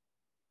 ठीक है।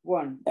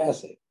 1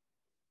 ऐसे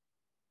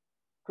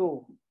 2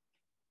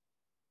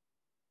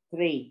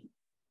 3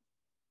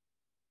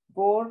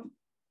 4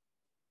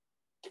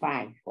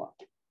 5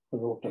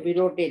 rotate.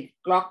 Rotate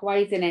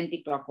clockwise and anti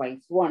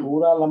clockwise. 1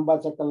 पूरा लंबा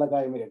चक्कर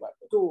लगाए मेरे बात।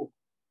 2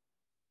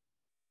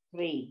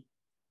 3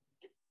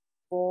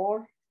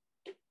 4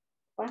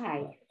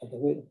 5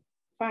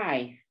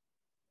 5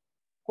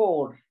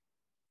 4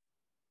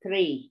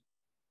 3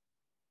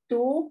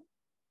 2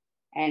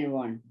 and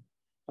 1.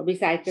 अभी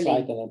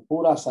साइकिलिंग।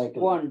 पूरा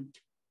साइकिल। 1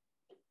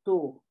 2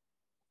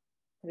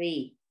 3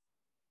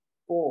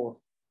 4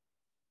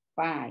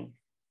 5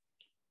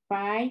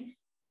 5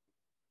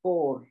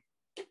 4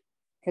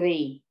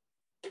 3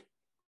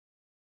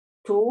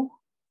 2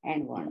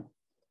 and 1.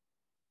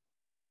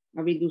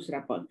 अभी दूसरा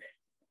पग।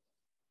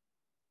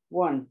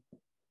 1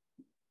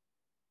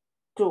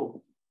 2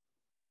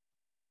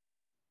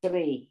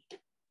 3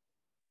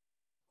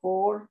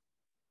 4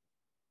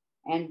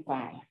 and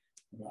 5.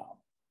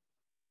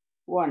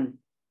 1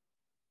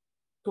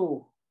 2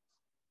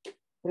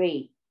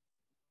 3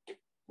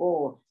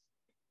 4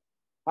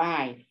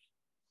 5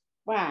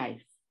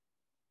 5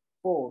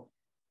 4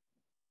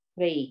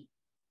 3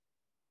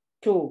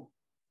 2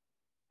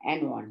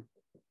 and 1.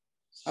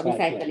 अभी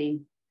साइकिलिंग।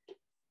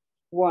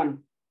 1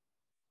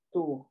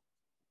 2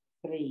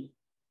 3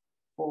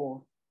 4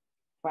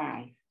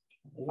 5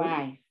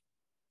 5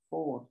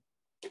 4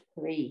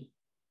 3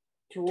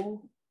 2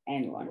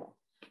 and 1.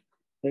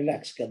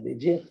 रिलैक्स कर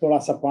दीजिए, थोड़ा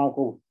सा पाँव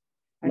को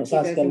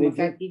मसाज कर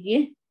लीजिए।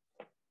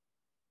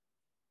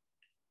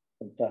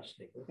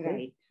 Fantastic.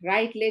 Right.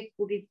 Right leg,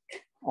 put it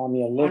on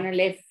your on a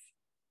left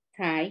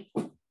thigh.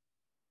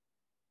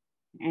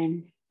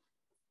 And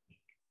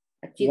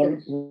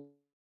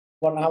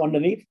one arm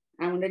underneath.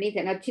 Underneath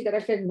and अच्छी तरह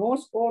से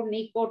nose को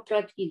knee को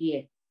touch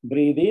कीजिए.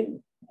 Breathe in.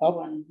 Up.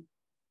 1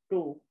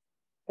 2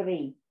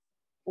 3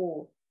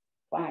 4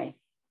 5.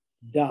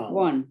 Down.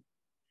 1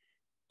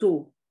 2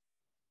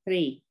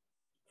 3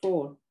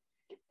 4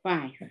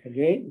 5.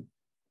 Again.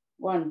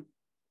 1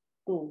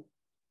 2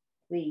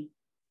 3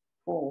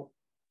 4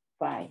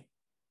 5.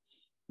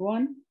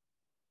 1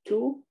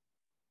 2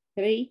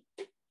 3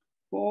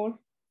 4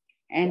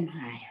 and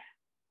 5.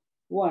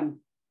 1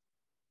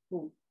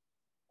 2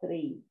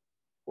 3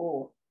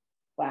 4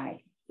 5.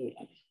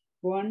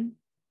 1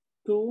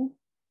 2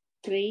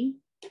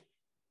 3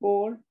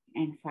 4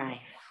 and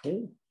 5.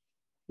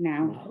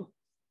 Now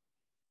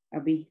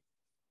अभी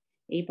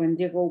ये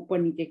पंजे को ऊपर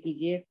नीचे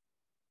कीजिए,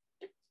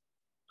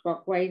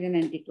 clockwise and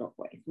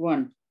anti-clockwise.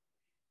 1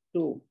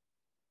 2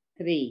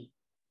 3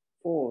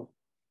 4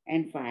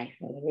 and 5.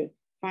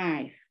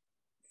 5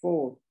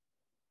 4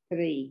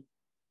 3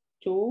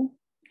 2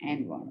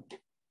 and 1.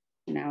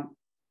 Now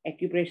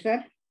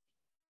acupressure.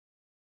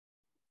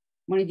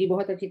 Mani ji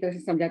बहुत अच्छी तरह से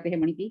समझाते हैं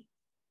मणि की,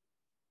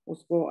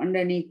 उसको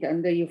underneath,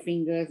 under your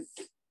fingers,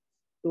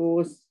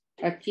 toast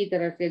अच्छी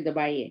तरह से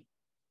दबाइए,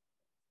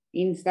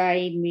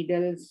 इनसाइड,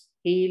 मिडल्स,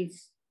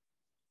 हील्स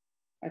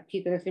अच्छी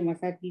तरह से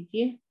मसाज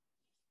कीजिए,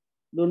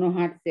 दोनों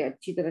हाथ से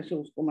अच्छी तरह से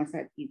उसको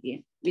मसाज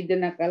कीजिए विद द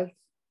नकल्स,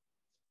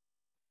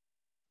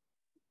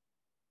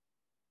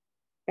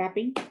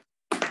 टैपिंग।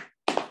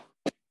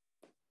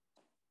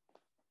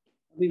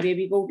 अभी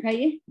बेबी को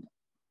उठाइए,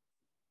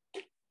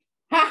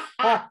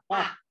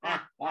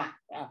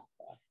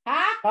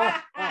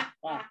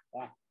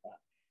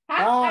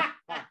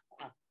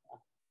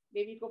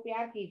 बेबी को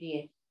प्यार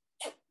कीजिए।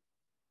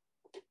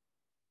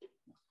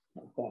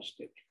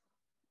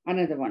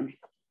 अनदर वन,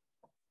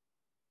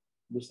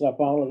 दूसरा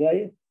पाँव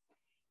लगाइए,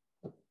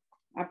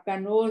 आपका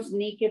नोज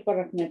नी के पर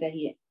रखना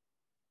चाहिए।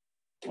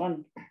 1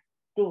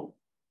 2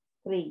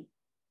 3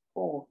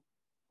 4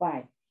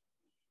 5,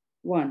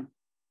 1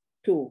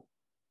 2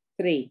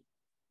 3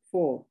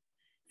 4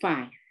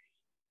 5,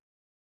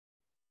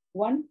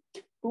 1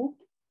 2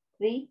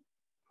 3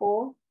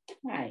 4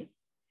 5,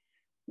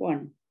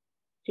 1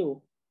 2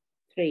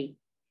 3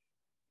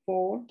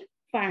 4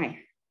 5,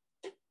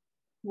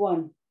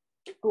 1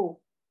 2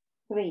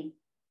 3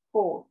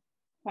 4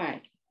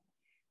 5,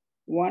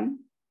 1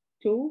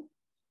 2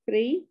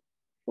 3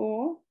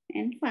 4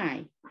 and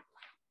 5।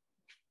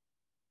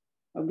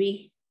 अभी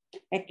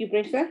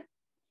एक्यूप्रेशर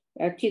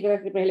अच्छी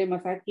तरह से पहले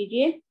मसाज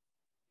कीजिए,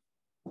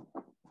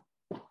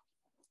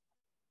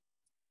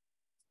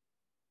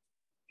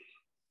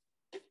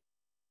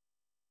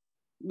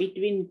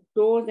 between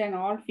toes and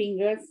all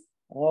fingers,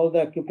 all the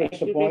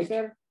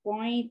acupressure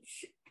points,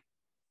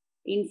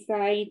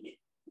 inside,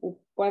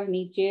 ऊपर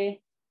नीचे,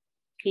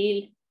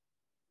 heel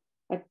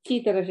अच्छी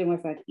तरह से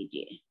मसाज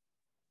कीजिए,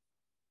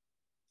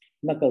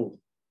 knuckles,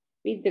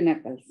 with the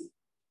knuckles,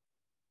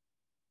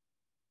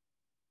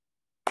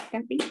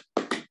 tapping।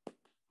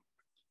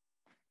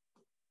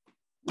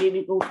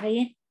 Baby को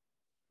उठाइए,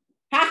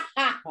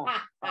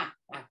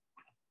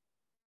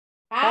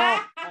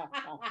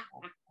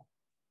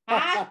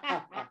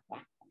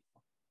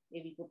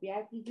 बेबी को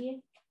प्यार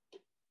कीजिए।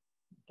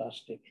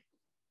 fantastic।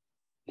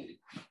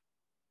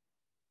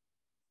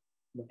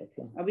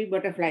 अभी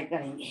बटरफ्लाई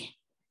करेंगे।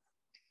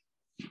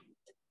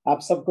 आप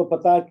सबको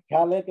पता है,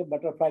 ख्याल है कि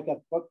बटरफ्लाई का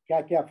क्या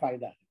क्या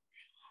फायदा है।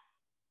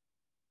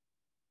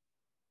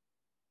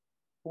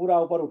 पूरा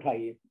ऊपर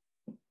उठाइए,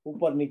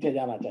 ऊपर नीचे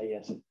जाना चाहिए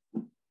ऐसे,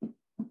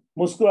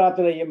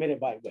 मुस्कुराते रहिए मेरे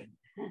भाई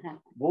बहन,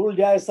 भूल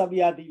जाए सब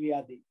यादी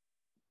व्याधि,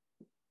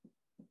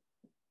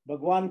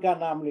 भगवान का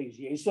नाम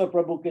लीजिए, ईश्वर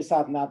प्रभु के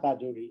साथ नाता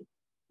जोड़िए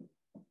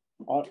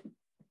और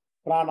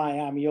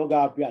प्राणायाम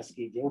योगा अभ्यास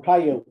कीजिए।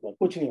 उठाइए ऊपर,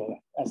 कुछ नहीं होगा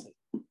ऐसे।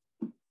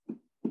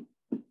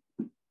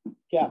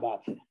 क्या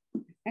बात है।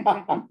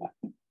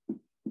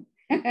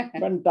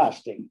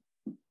 Fantastic।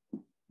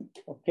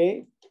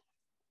 Okay,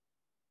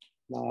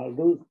 now I'll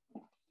do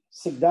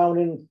sit down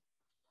in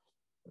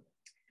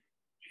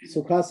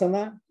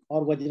Sukhasana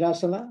or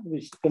Vajrasana,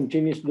 which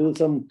continues to do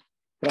some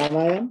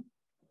pranayam.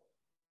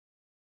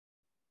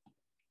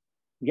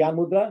 Gyan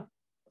Mudra.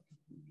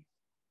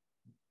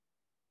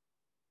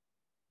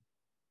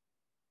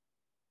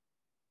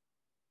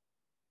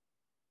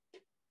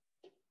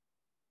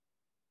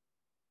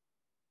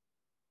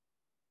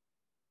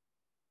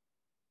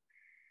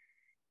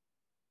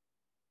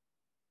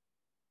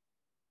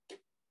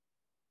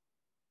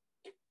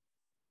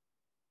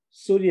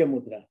 Surya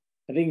Mudra,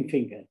 ring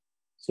finger,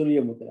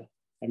 Surya Mudra,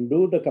 and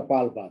do the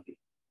Kapalbhati.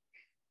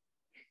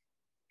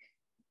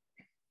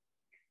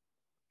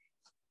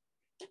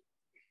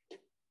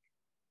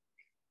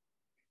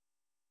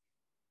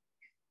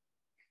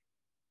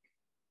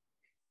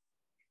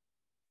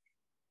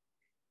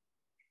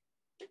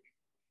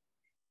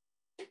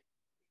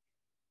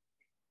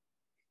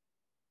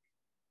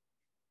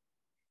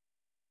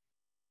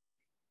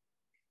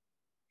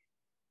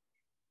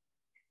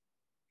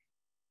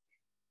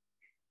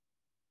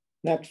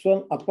 Next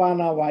one,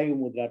 Apana Vayu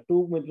Mudra,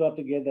 two mudra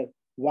together,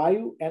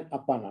 Vayu and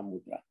Apana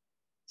Mudra.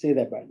 Say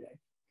that, Bajai.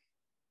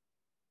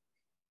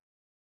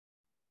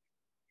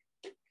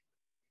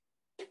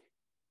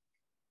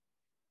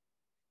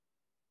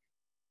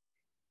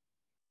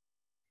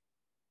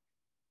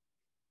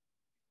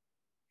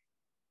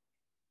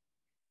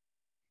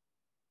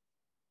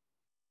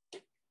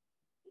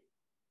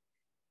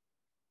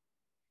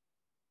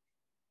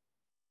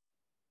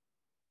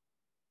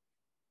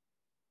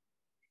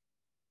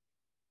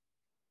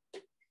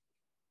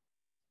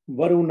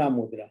 Varuna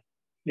Mudra,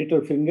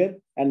 little finger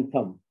and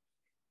thumb.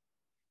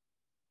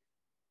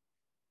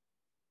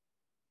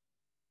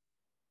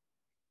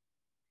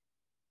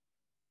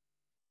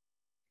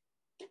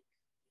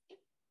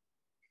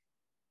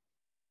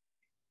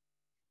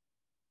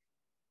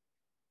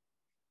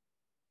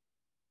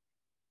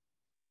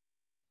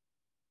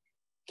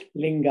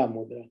 Linga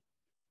Mudra,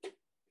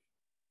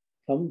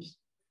 thumbs,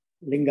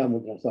 Linga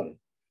Mudra, sorry.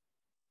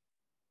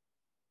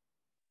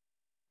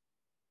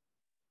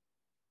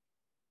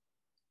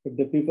 If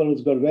the people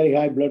who's got very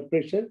high blood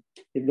pressure,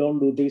 they don't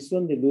do this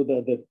one, they do the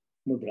other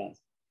mudras.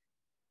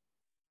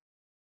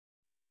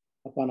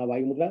 Apana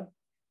Vayu Mudra.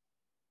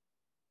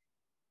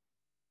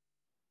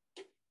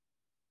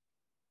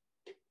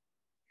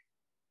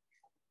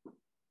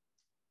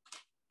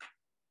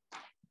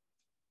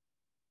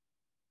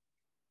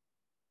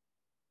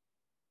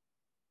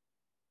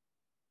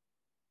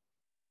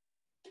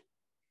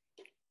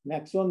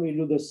 Next one, we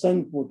do the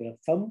Sank Mudra.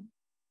 Thumb,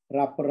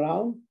 wrap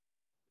around,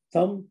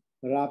 thumb,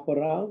 wrap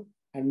around,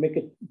 and make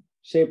it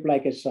shape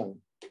like a sun.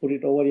 Put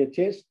it over your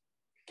chest.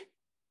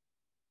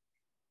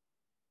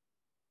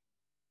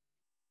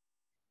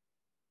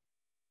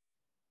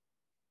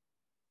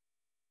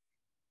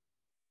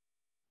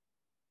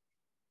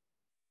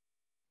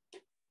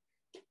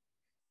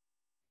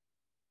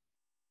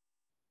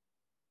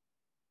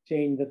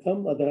 Change the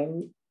thumb, other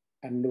hand,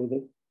 and do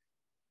the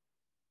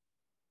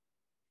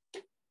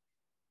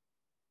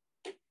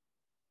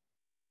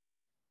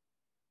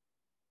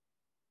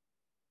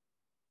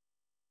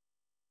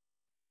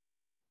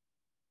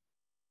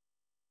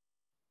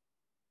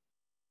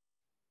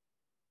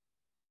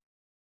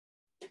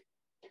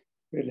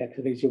relax.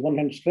 Raise your one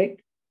hand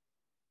straight,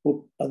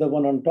 put other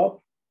one on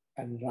top,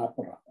 and wrap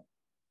around.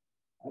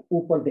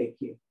 Upar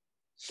dekhiye.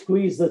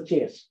 Squeeze the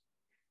chest.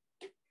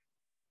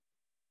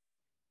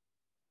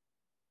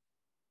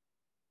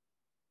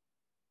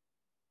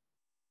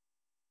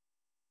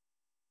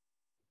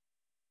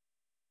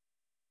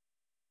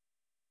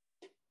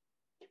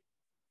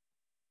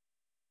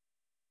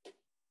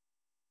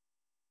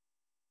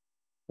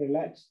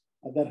 Relax.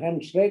 Other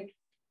hand straight,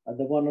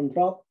 other one on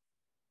top,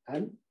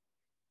 and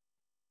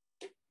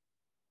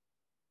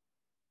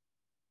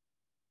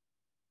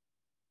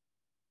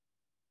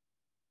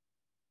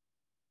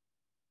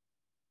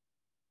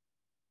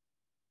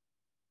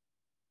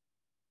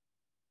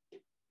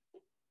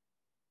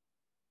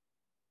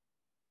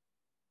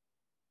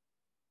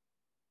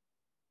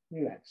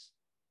relax.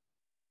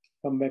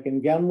 Come back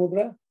in Gyan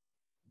Mudra.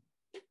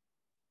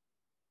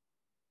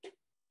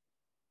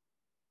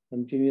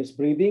 Continuous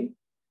breathing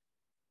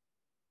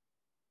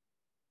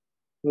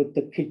with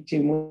the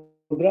Khichi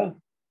Mudra.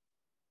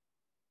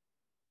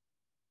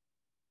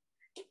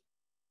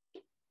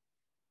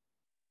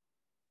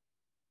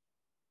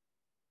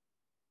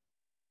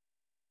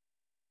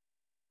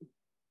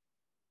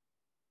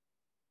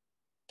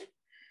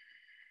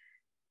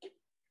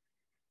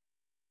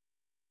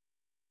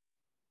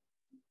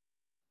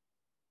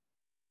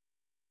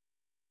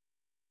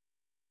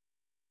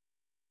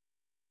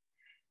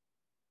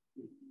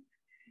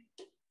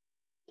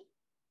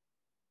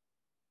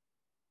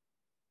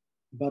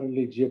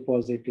 Release your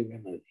positive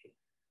energy.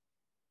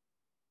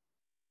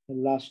 The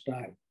last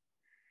time.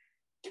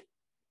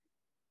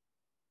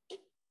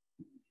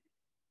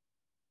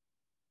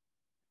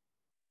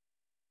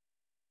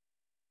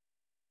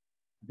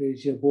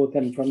 Raise your both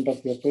in front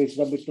of your face,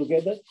 rub it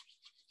together.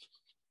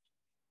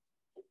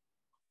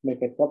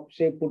 Make a cup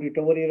shape, put it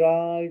over your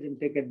eyes and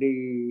take a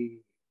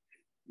deep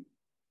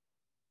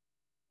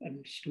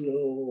and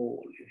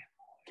slowly.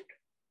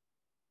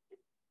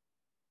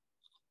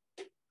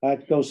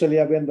 आज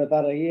कौशल्या बहन बता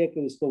रही है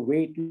कि उसको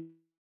wait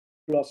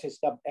losses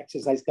का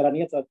exercise करानी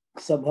है,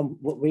 तो सब हम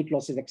वेट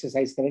लॉसेस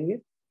एक्सरसाइज करेंगे.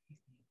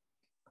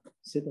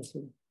 सीधा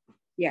सीधा.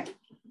 Yeah.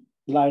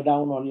 Lie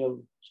down on your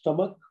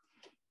stomach.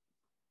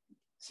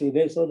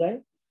 सीधे सो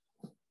जाए.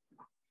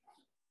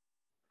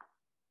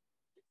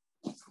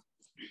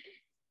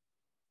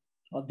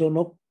 और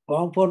दोनों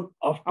पाँव पर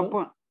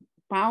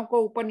पाँव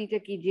को ऊपर नीचे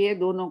कीजिए,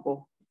 दोनों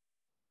को.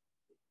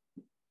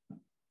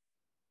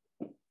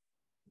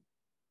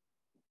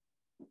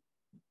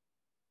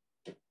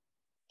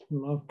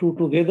 Now two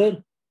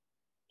together.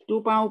 टू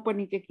पाँव ऊपर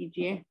नीचे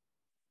कीजिए.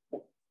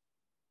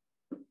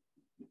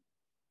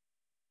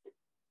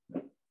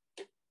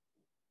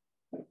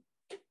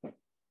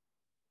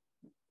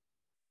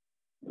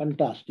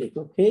 Fantastic.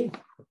 Okay.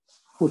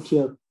 Put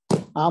your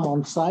arm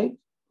on side.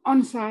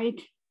 On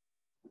side.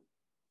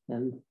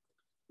 And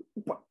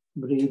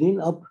breathe in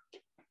up.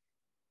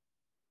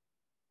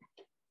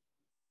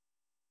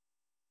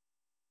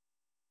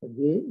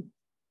 Again.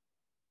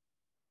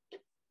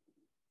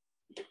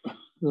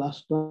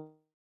 Last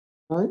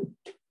time.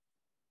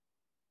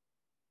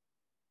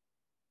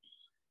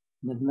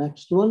 The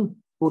next one,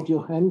 put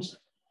your hands.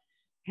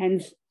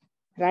 Hands,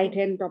 right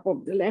hand top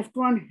of the left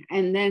one,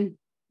 and then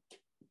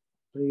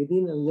breathe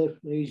in and left,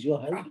 raise your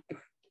head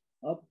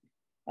up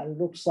and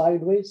look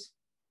sideways.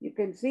 You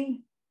can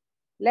see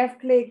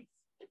left leg.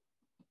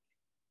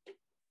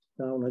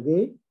 Down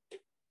again.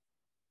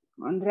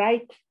 On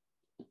right,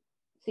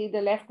 see the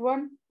left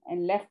one,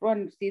 and left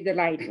one, see the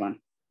right one.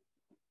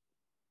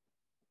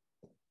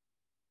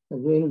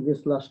 Again,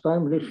 this last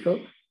time, lift up.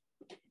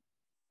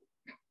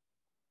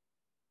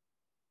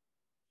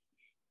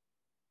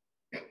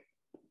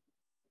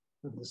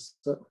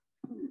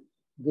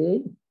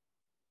 Again,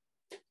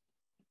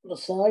 the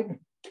side.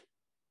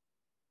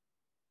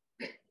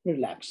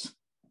 Relax.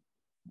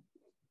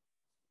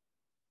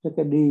 Take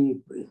a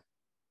deep breath.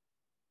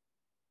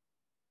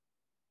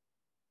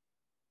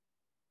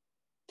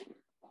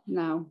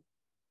 Now.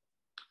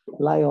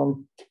 Lie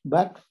on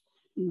back.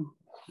 No.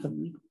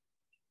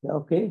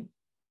 Okay.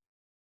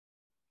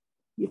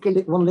 You can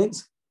take one leg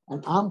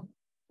and arm,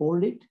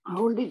 hold it,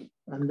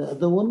 and the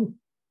other one,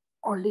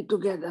 hold it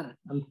together.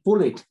 and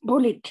pull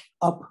it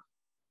up,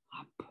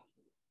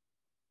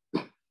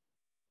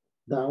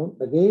 down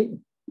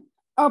again,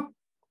 up,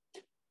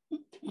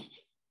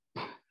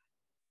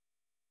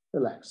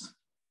 relax.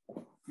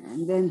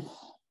 and then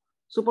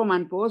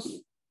Superman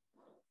pose.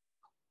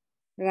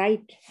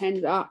 Right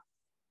hands up,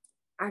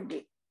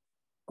 again,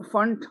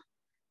 front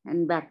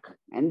and back,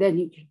 and then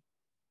you can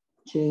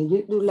Change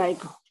it. do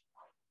like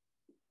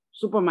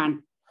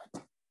Superman.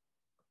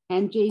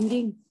 Hand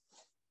changing.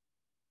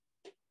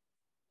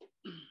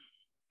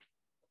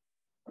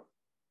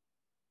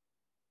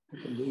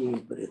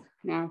 Deep breath.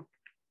 Now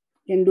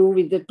you can do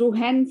with the two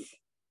hands.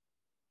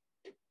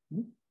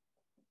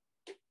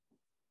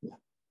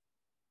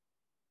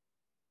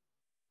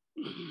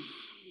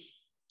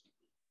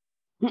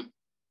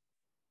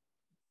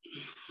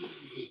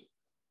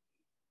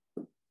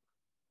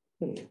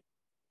 Okay.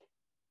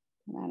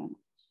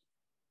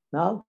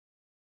 Now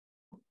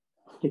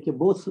take your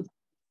both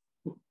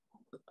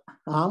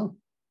arm,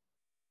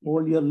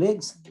 hold your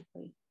legs,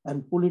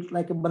 and pull it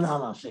like a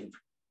banana shape.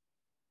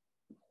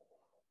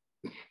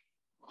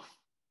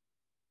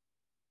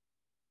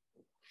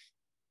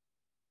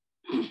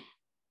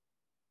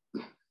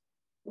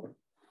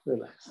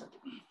 Relax.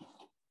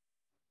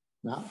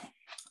 Now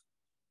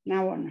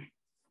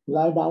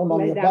lie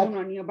down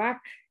on your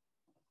back.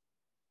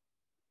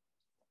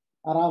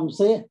 Aram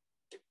se,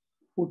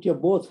 put your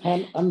both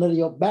hand under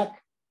your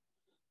back.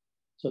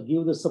 So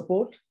give the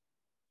support.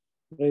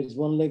 Raise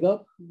one leg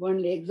up.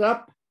 One leg's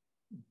up.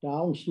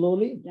 Down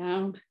slowly.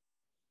 Down.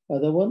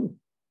 Other one.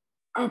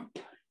 Up.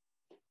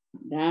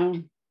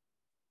 Down.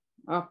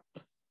 Up.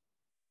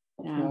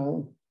 Down.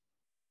 Down.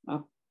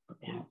 Up.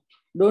 Down.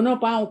 दोनों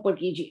पांव ऊपर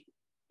कीजिए.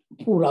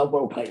 पूरा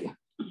ऊपर उठाइए.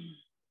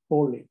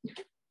 Hold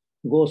it.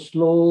 Go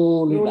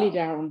slowly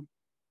down.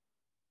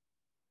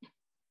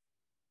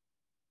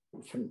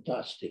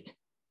 Fantastic.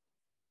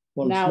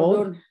 Once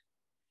more.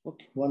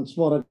 Okay. Once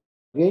more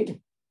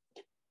again.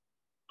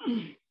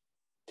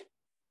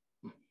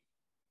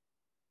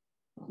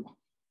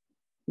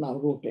 Now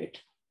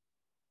rotate.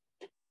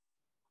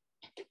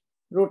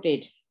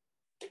 Rotate.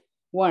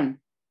 1,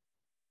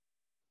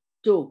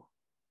 2,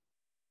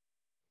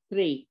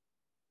 3,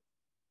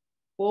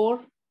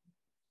 4,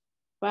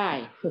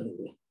 5.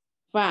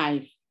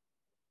 5,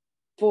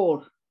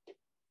 4,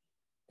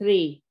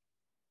 3,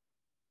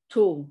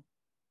 2,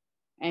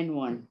 and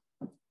 1.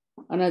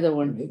 Another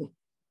one.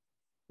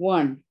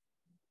 1,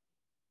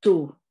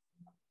 2,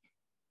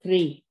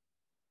 3,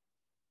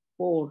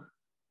 4,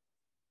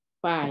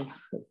 5,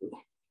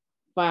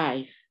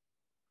 5,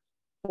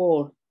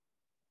 4,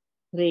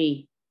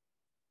 3,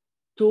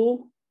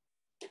 2,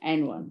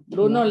 and 1.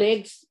 दोनों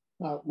legs.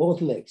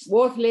 Both legs.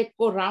 Both legs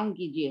को round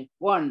कीजिए.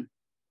 1,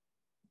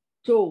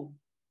 2,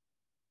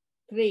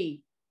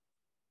 3,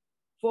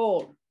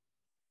 4,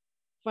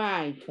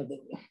 5,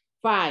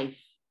 5,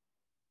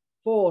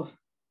 4,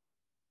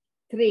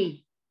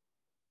 3,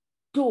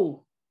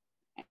 2,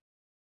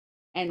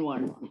 and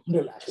 1.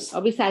 Relax.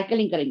 अभी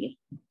cycling करेंगे.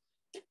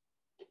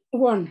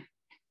 1,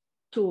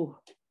 2,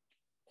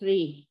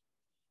 3,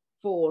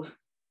 4,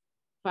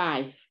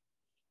 5,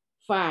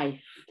 5,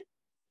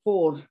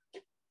 4,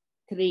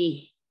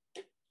 3,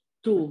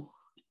 2,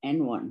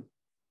 and 1.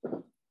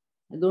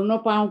 दोनों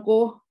पाँव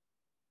को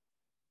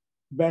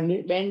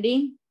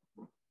bending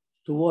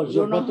towards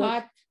your दोनों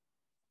buttock,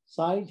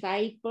 हाथ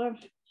side पर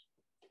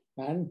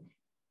and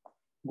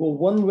go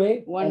one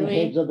way and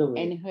head the other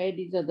way. And head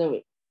is the other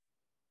way.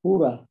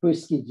 पूरा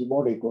twist कीजिए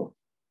body को.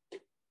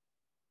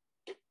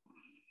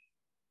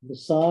 The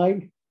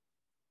side.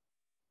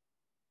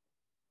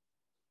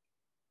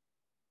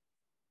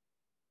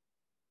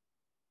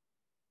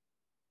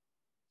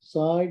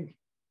 Side.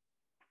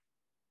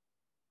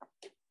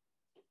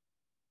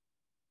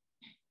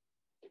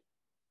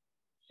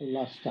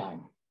 Last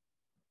time.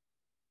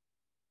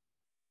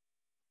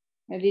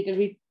 A little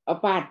bit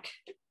apart.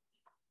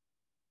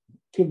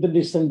 Keep the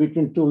distance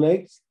between two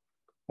legs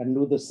and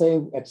do the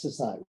same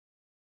exercise.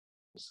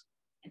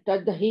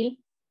 Touch the heel.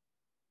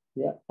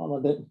 Yeah,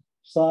 on the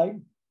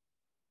side.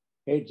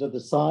 Heads at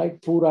the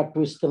side. पूरा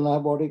twist करना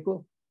है body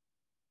को.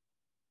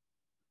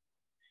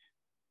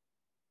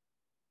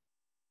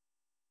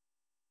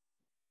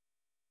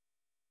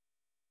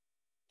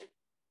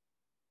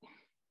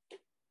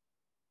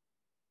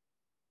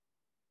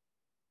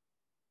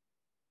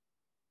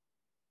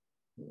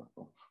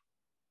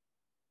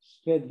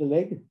 Straight the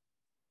leg.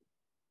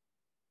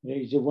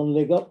 Raise your one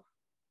leg up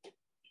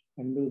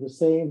and do the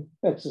same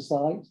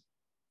exercise.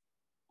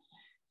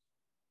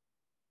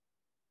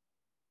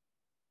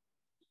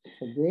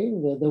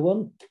 Again, the other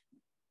one.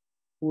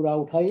 पूरा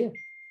उठाइए.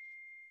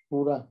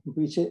 पूरा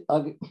पीछे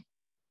आगे.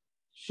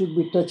 Should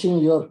be touching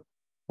your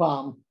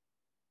palm.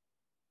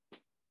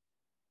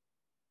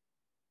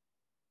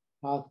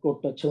 हाथ को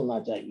टच होना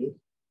चाहिए.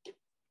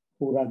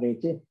 पूरा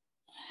नीचे.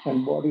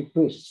 And body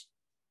twist.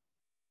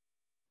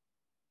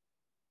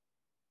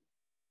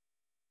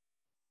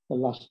 The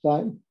last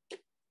time.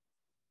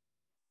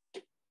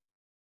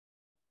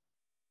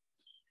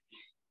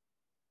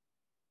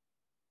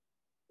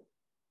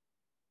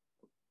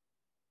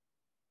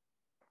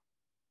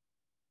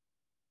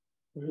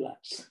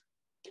 Relax.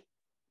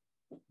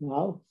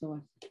 Now,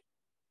 no.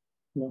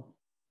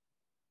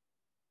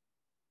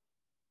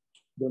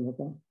 Dono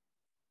pa.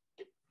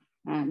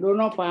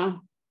 Dono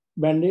pa.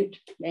 Bend it.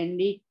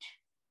 Bend it.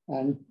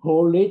 And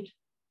hold it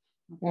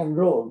and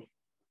roll.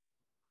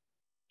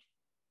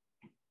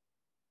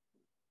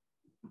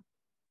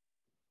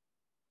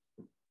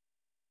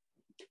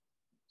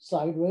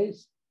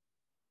 Sideways.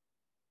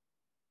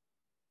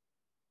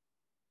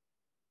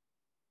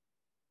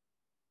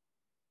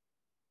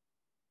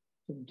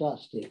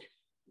 Fantastic.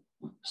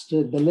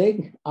 Straight the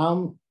leg,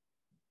 arm,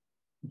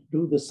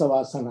 do the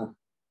savasana.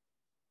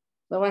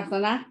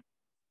 Savasana.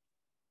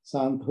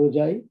 Sant ho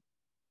jai.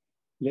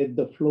 Let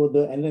the flow,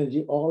 the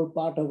energy, all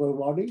part of our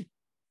body.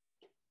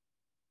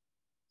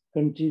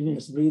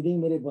 Continuous breathing,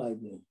 mere bhai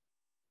mein.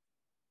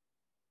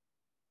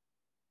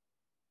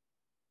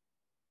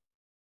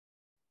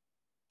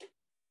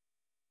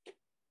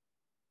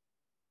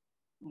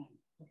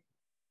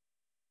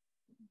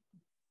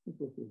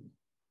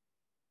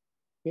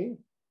 Okay,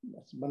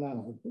 that's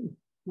banana.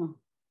 No.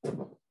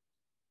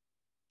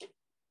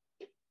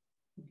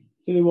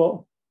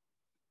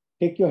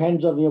 Take your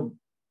hands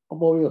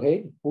above your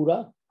head,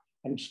 pura,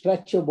 and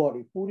stretch your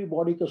body. Puri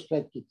body ko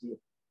stretch kijiye.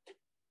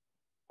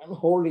 And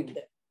hold it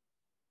there.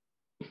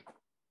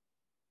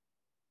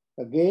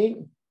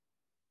 Again.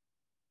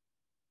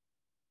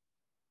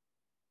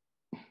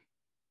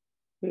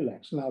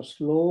 Relax. Now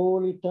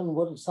slowly turn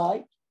one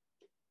side.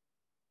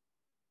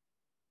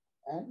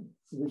 And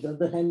with the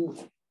other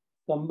hand,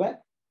 come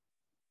back.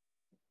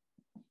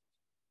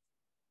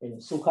 In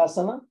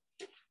Sukhasana.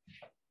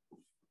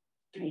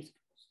 Nice.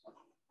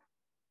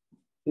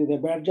 See the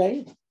bad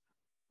jai.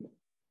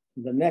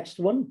 The next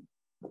one,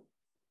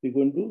 we're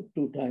going to do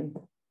 2 times.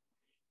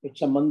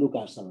 It's a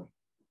Mandukasana.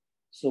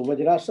 So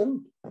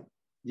Vajrasana,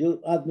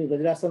 जो आदमी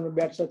वज्रासन में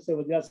बैठ सकते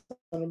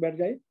वज्रासन में बैठ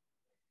जाए,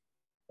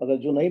 अगर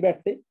जो नहीं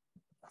बैठते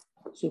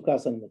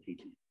सुखासन में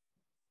कीजिए.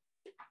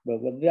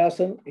 But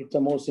Vajrasan, it's the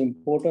most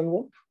important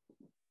one.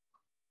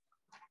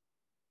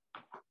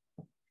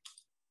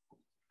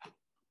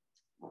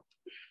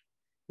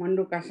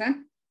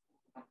 मंडूकासन.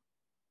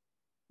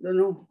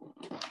 दोनों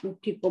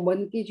मुट्ठी को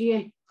बंद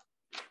कीजिए.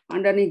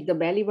 Underneath the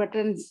belly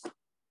buttons.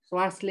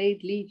 श्वास ले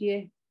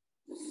लीजिए.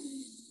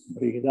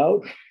 Breathe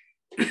out.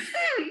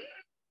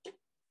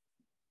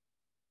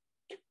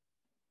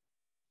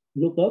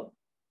 Look up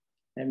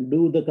and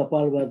do the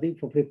Kapalbhati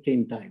for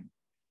 15 times.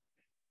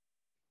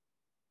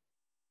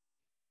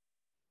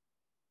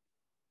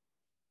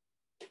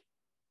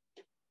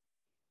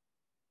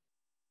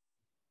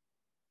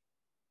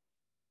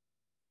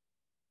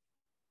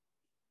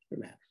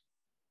 Relax.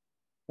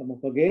 Come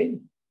up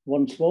again,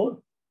 once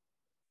more.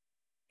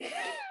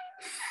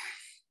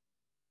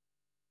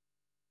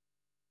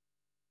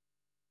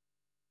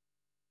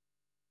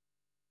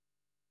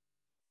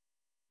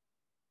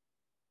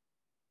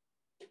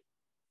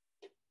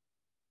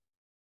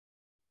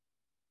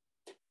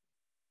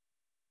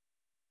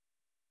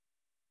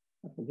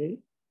 Okay.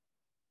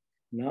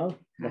 Now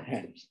the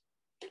hands.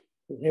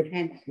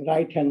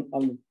 Right hand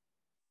on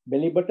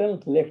belly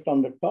button, left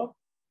on the top.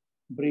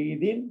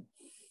 Breathe in,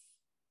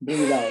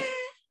 breathe out.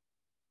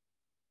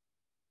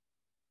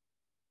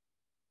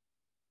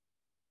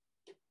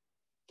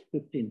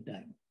 $15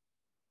 times.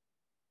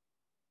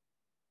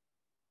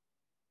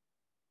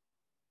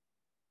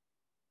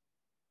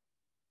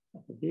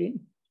 Again.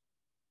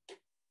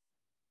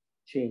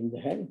 Change the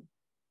hand.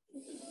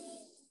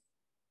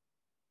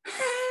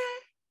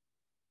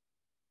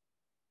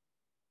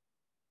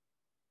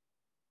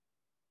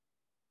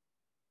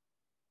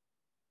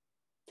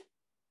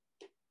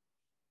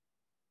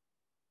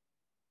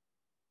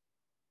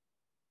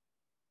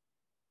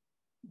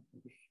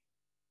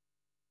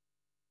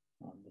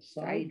 On the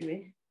side.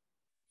 Sideways.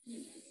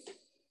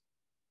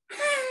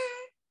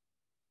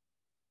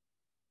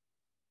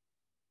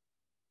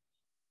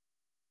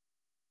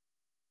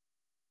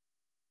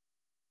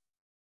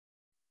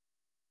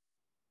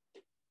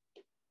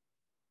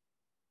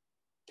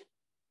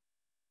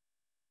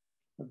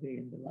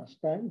 Again, the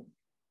last time.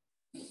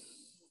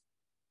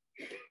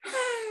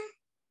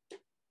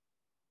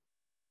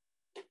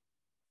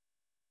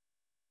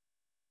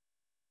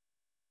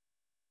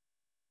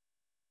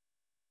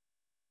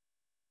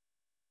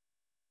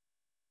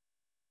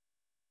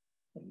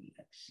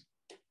 Relax.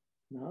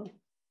 Now,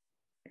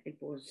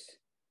 Pose.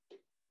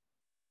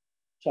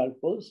 child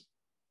pose.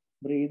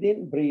 Breathe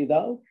in, breathe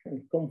out,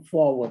 and come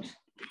forward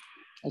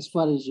as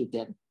far as you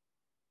can.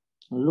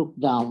 Look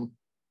down.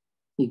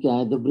 You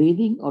can either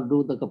breathing or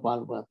do the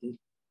Kapalbhati.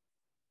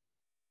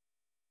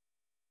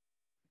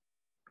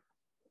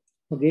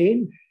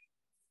 Again,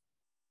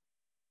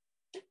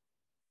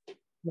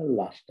 the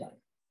last time.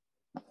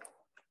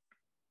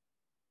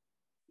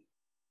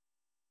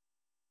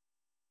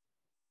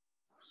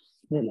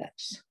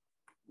 Relax.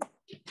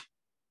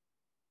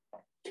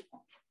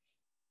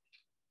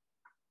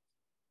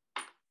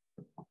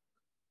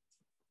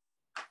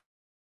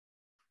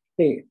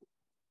 Stay.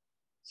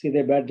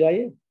 सीधे बैठ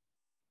जाइए.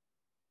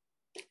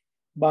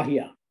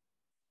 बाहिया.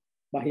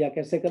 बाहिया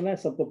कैसे करना है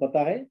सबको पता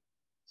है.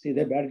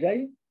 सीधे बैठ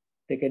जाइए.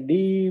 Take a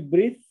deep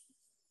breath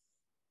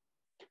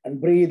and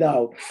breathe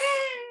out.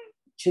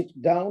 Sit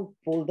down,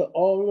 pull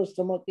all the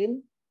stomach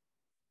in.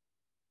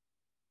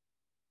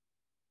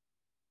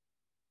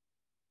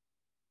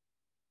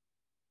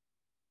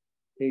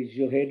 Raise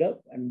your head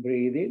up and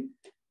breathe in.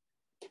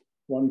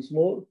 Once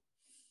more.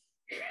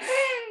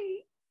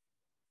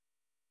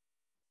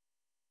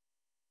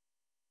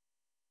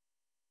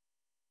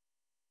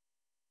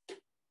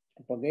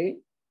 Up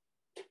again.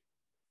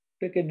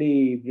 Take a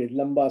deep breath.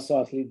 लंबा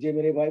सांस लीजिए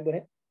मेरे भाई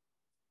बहन.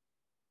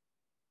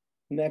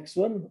 Next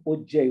one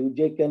Ujjay.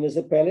 उज्जय करने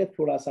से पहले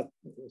थोड़ा सा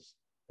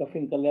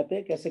कफिंग कर लेते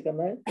हैं. कैसे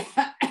करना है?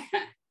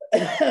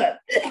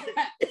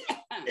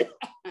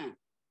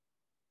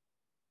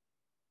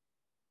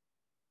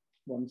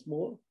 Once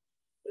more.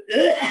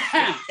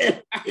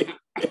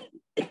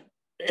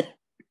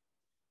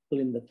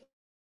 Pulling the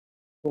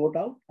throat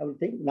out.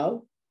 Everything. Now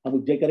हम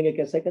उज्जय करेंगे.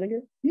 कैसे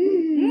करेंगे?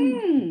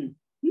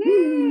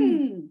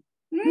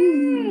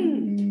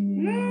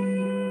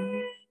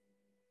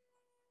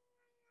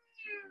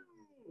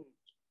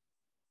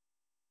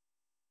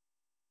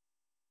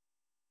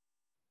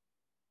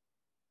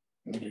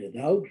 Breathe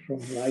out from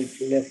right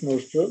to left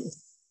nostril.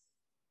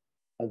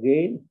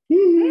 Again.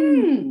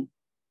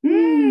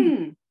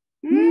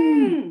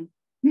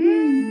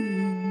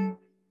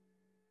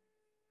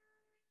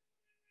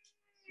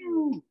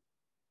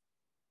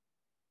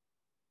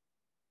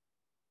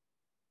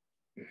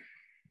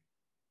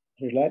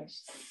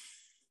 Relax.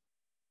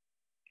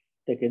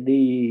 Take a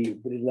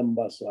deep breath.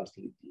 लंबा श्वास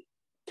लीजिए.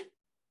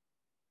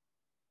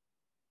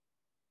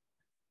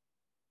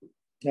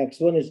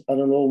 Next one is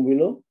अनुलोम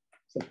विलोम.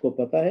 सबको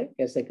पता है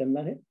कैसे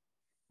करना है.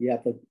 या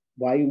तो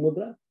वायु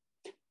मुद्रा.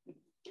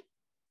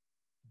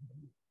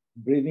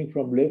 Breathing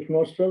from left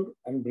nostril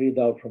and breathe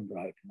out from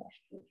right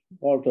nostril.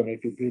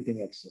 Alternative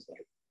breathing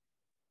exercise.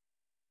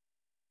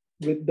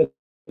 With the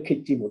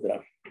खिच्ची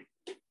mudra.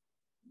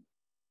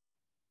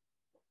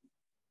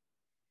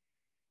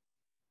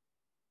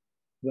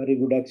 Very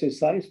good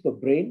exercise. The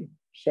brain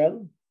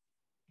cell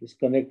is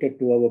connected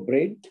to our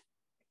brain.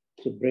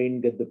 So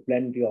brain get the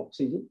plenty of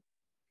oxygen.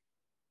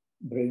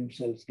 Brain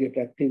cells get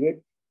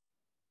activated.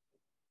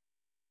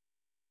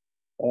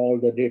 All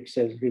the dead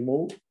cells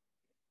removed.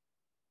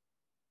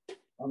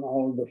 And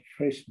all the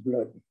fresh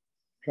blood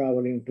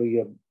traveling to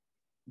your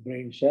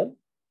brain cell.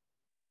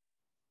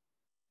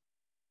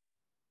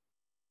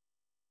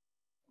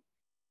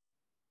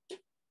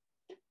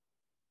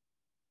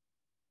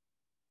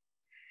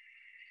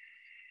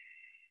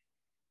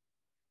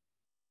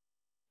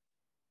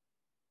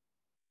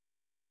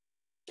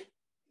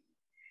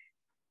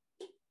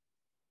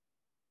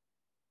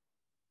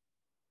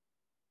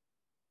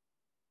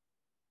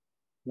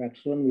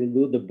 Next one, we'll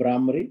do the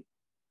Brahmari.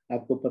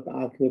 आपको पता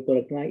आँख के ऊपर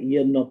रखना है.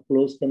 Ear knob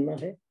close करना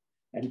है.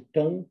 And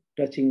tongue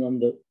touching on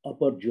the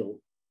upper jaw.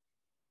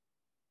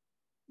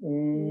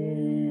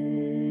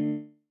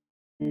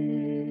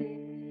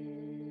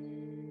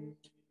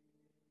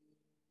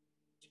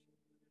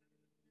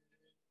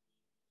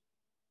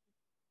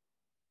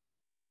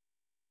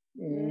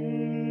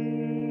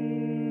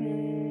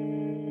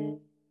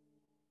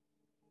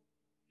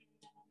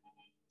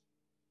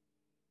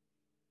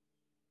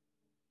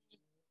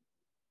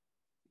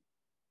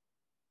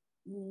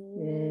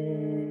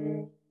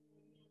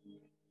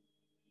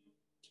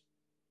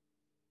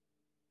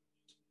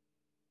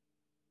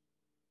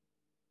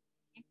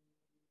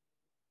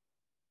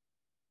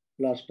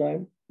 Last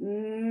time.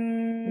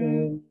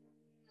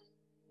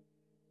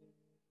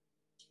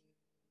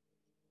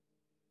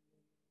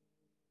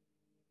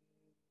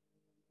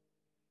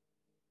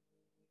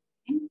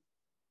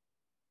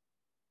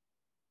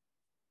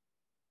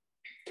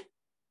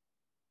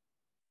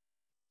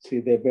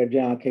 सीधे बैठ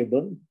जाए. आंखें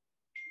बंद.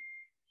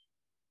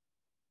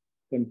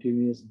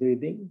 Continuous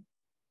breathing.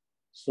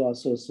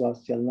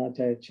 श्वासोश्वास चलना.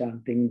 चाहे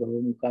chanting the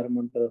ओमकार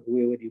मंत्र.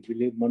 Whoever you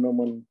believe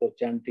मनोमन को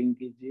chanting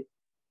कीजिए.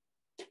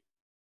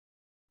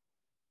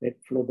 Let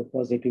flow the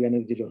positive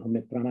energy जो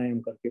हमने प्राणायाम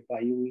करके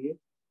पाई हुई है.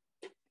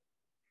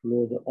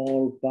 Flow the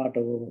all part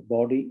of our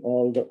body,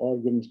 all the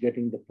organs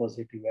getting the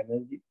positive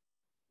energy.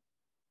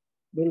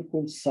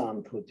 बिल्कुल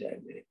शांत हो जाए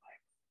मेरे भाई.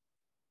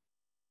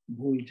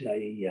 भूल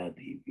जाइए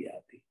यादी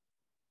व्याधि.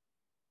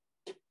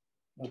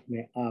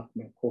 अपने आप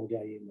में खो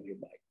जाइए मेरे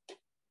भाई.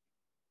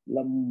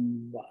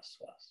 लंबा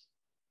श्वास.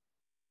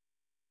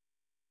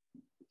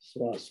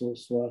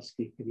 श्वासोश्वास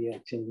की क्रिया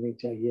चलनी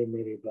चाहिए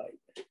मेरे भाई.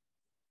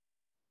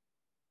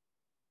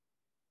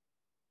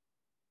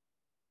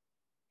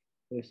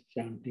 Just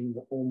chanting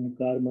the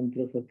Omkar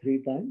mantra for 3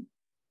 times.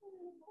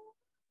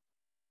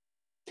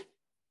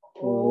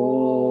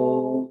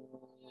 Om.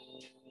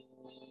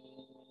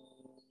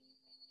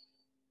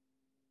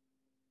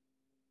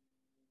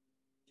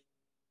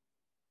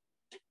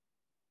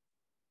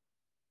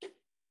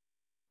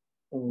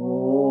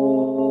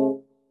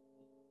 Om.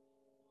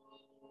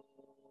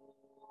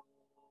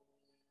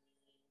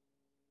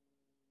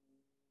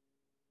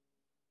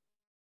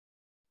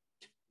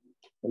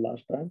 The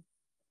last time.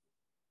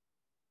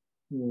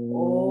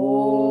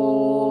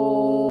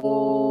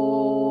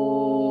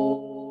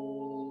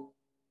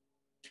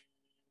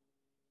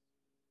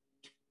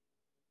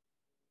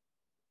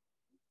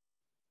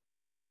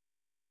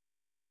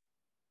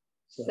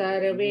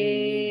 सर्वे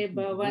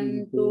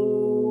भवन्तु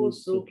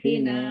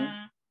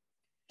सुखिनः,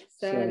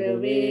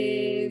 सर्वे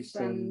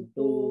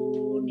सन्तु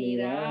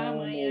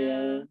निरामया,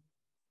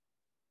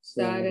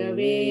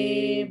 सर्वे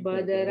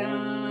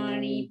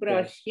भद्राणि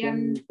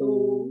पश्यन्तु,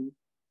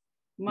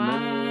 मा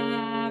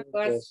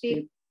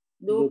कश्चित्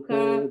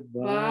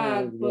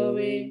दुःखभाग्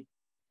भवेत्।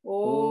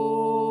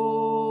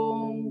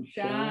 ॐ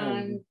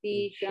शान्ति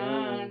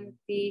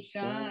शान्ति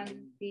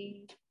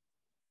शान्ति।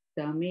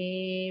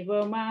 तमेव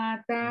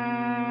माता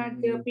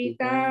च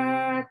पिता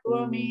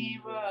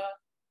त्वमेव,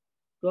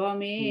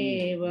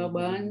 त्वमेव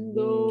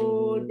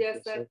बन्धुश्च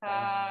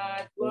सखा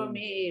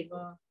त्वमेव,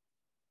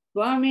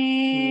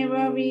 त्वमेव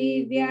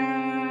विद्या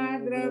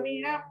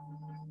द्रविणं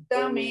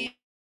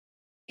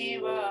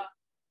तमेव,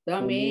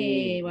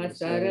 तमेव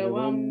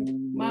सर्वं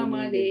मम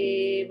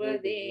देव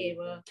देव।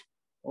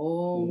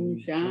 Om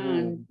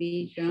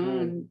Shanti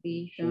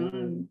Shanti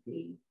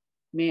Shanti.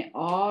 May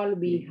all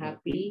be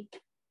happy,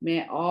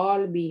 may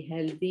all be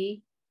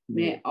healthy,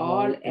 may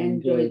all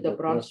enjoy the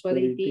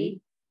prosperity,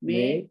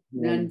 may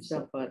none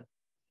suffer.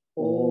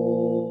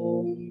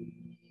 Om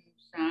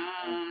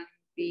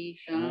Shanti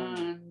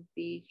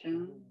Shanti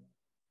Shanti.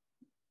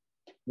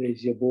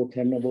 Raise your both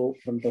hands above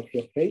front of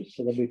your face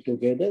so that we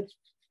together.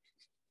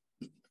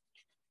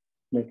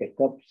 Make a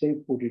cup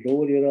shape, put it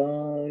over your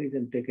eyes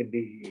and take a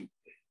deep.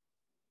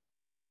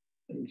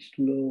 And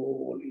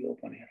slowly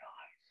open your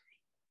eyes.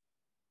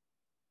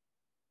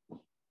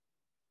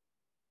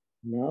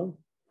 Now,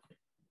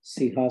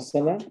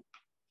 Sihasana.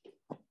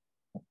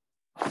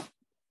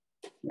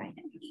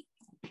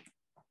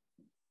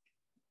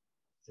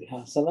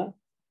 Sihasana.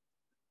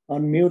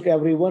 Unmute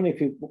everyone if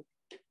you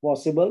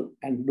possible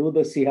and do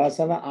the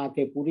Sihasana.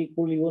 आंखें पूरी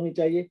खुली होनी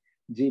चाहिए,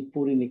 जीभ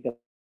पूरी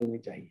निकलनी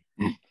चाहिए.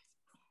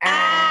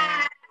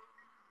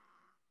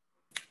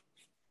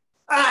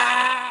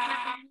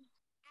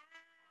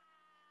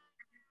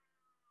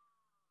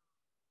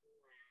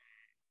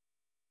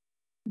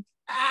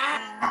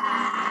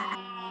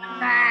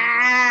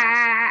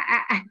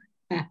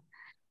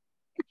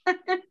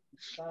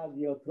 Massage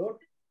your throat.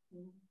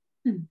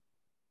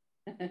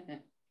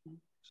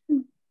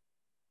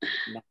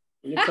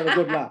 Let's have a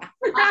good laugh.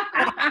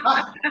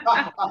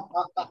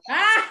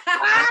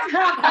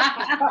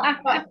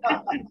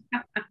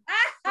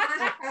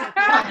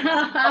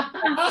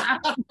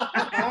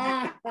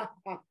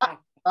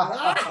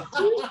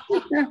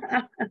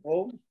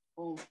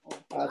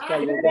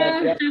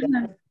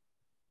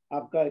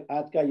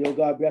 आज का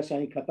योगा अभ्यास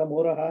यहीं खत्म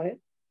हो रहा है.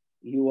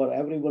 You are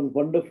everyone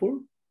wonderful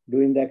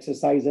doing the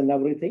exercise and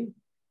everything.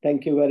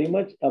 Thank you very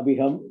much. अभी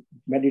हम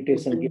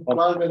meditation की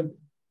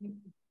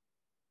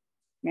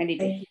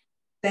Meditation.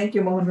 Thank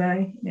you, Mohan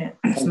bhai. Yeah,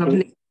 it's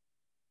lovely.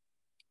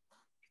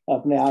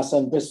 अपने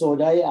आसन पे सो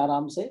जाइए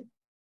आराम से,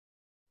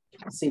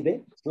 सीधे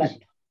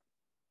फ्लैट.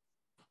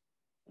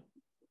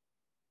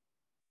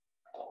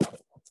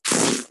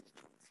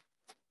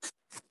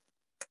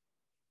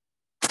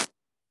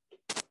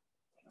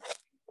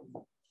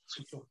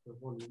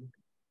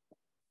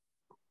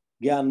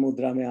 ज्ञान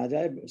मुद्रा में आ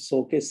जाए,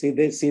 सो के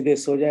सीधे सीधे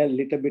सो जाए.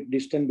 Little bit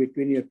distance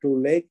between your to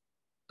leg.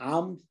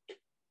 Arm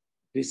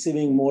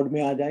receiving mode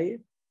में आ जाइए.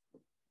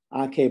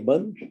 आंखें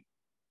बंद.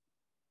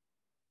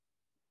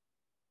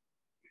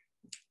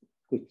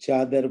 कुछ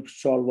चादर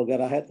शॉल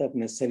वगैरह है तो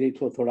अपने शरीर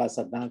को थोड़ा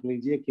सा ढांक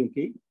लीजिए,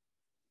 क्योंकि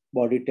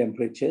बॉडी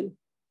टेम्परेचर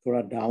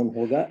थोड़ा डाउन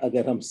होगा.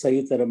 अगर हम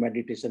सही तरह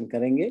मेडिटेशन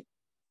करेंगे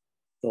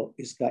तो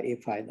इसका ये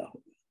फायदा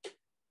होगा.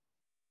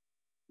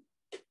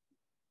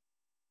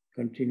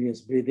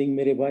 कंटिन्यूअस ब्रीदिंग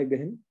मेरे भाई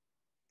बहन.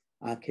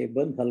 आंखें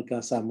बंद, हल्का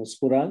सा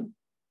मुस्कुरान.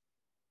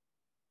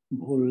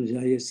 भूल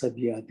जाइए सब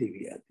यादी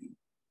व्याधि.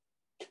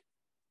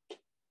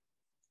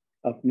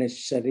 अपने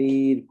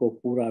शरीर को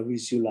पूरा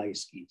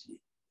विजुलाइज कीजिए,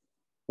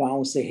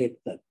 पांव से हेड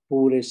तक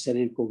पूरे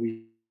शरीर को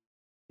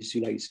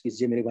विजुलाइज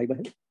कीजिए मेरे भाई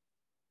बहन.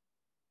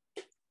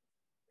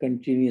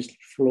 Continuous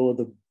flow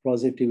the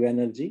positive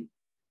energy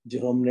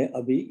जो हमने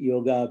अभी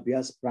योगा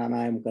अभ्यास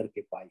प्राणायाम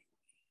करके पाई.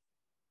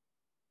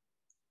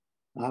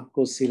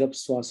 आपको सिर्फ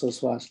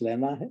श्वासोश्वास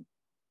लेना है,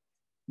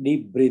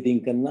 डीप ब्रीदिंग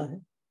करना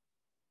है,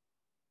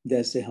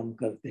 जैसे हम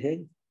करते हैं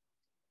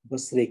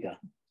भस्त्रिका.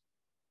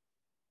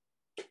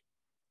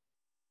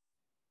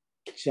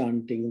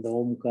 chanting the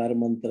ओमकार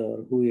मंत्र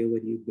और whoever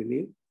you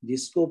believe,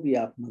 जिसको भी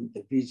आप मंत्र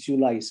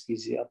विजुलाइज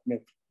कीजिए अपने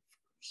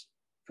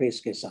फेस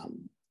के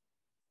सामने,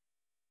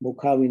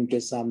 मुखाविन के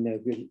सामने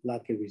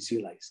लाके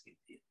विजुलाइज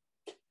कीजिए.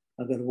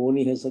 अगर वो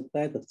नहीं हो सकता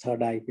है तो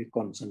थर्ड आई पे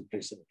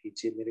कंसंट्रेशन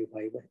कीजिए मेरे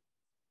भाई बहन.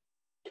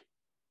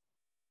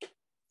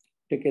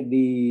 टेक ए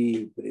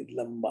डीप ब्रीथ,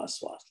 लंबा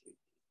श्वास लीजिए.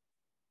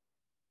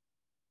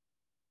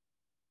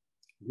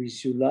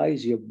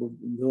 विजुलाइज योर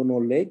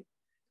दोनों leg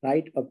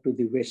right up to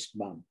the waste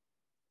balm.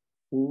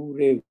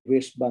 पूरे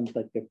वेस्ट बाम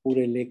तक के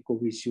पूरे लेग को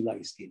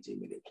विजुलाइज कीजिए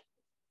मेरे.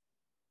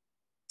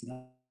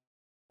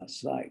 That's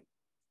right.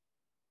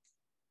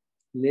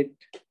 Let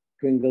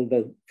twinkle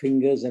the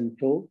fingers and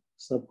toe.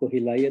 सबको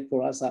हिलाइए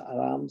थोड़ा सा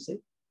आराम से.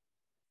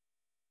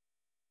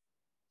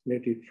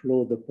 Let it flow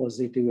the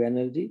positive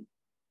energy.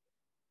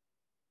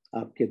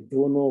 आपके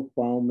दोनों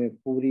पांव में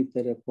पूरी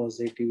तरह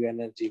पॉजिटिव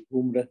एनर्जी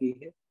घूम रही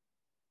है।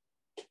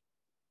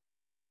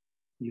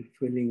 You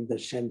feeling the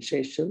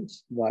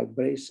sensations,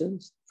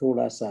 vibrations,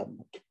 थोड़ा सा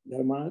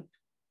गर्माहट।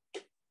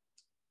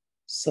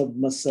 सब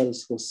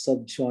मसल्स को,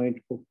 सब जॉइंट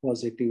को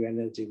पॉजिटिव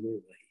एनर्जी मिल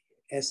रही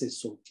है। ऐसे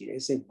सोचिए,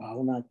 ऐसे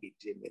भावना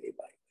कीजिए मेरे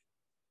भाई।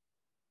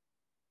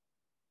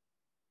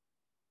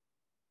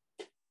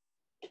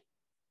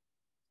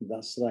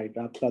 That's right.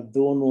 आपका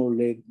दोनों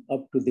leg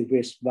up to the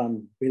waste बन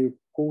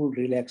बिल्कुल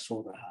रिलैक्स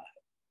हो रहा है।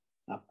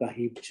 आपका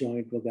हिप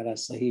जॉइंट वगैरह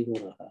सही हो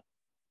रहा है।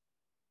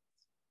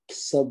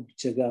 सब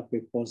जगह पे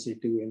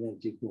पॉजिटिव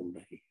एनर्जी घूम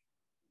रही है।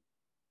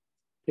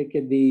 टेक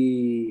ए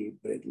डीप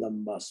ब्रेथ,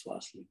 लंबा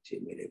श्वास लीजिए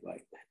मेरे भाई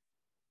बहन।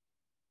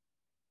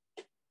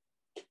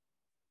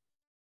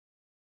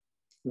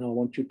 Now I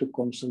want you to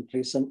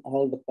concentrate on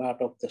all the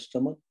part of the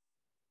stomach,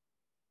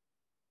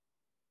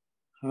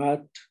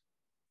 heart,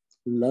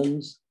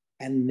 lungs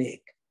and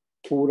neck.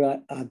 पूरा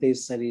आधे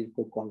शरीर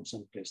को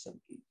कंसंट्रेशन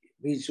कीजिए,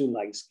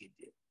 विजुलाइज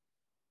कीजिए।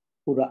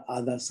 पूरा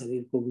आधा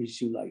शरीर को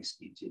विजुलाइज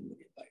कीजिए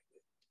मेरे भाई।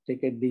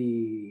 Take a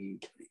deep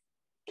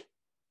breath.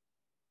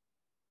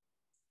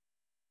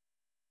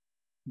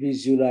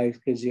 Visualise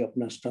कीजिए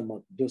अपना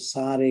स्टमक, जो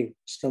सारे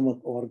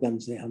स्टमक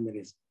ऑर्गन्स है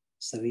हमारे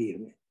शरीर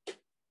में,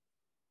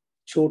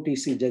 छोटी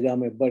सी जगह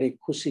में बड़े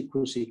खुशी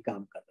खुशी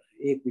काम कर रहे हैं,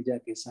 एक दूसरे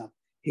के साथ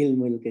हिल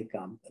मिल के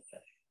काम कर रहे हैं।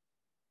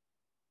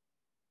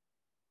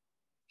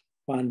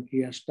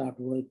 Pancreas start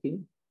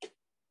working.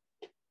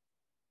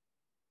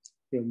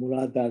 Your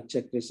Muladhara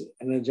chakra is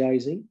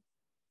energizing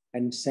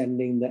and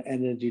sending the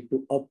energy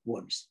to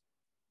upwards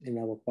in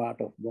our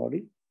part of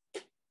body.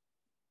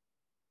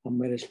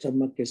 हमारे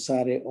स्टमक के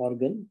सारे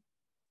ऑर्गन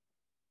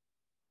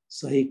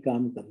सही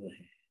काम कर रहे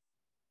हैं।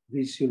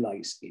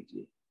 विजुलाइज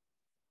कीजिए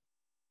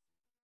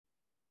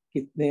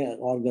कितने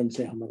ऑर्गन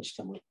से हमारे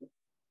स्टमक में,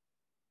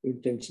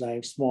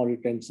 intestine, small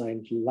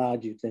intestine,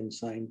 large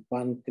intestine,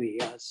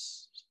 pancreas,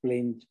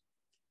 spleen,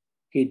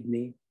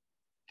 kidney,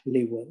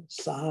 liver,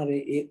 सारे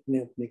एक में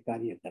अपने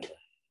कार्य कर रहे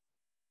हैं।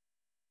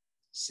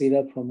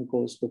 सिर्फ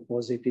हमको उसको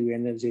पॉजिटिव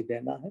एनर्जी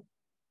देना है।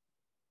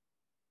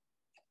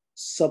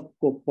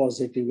 सबको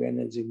पॉजिटिव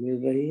एनर्जी मिल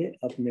रही है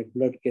अपने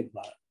ब्लड के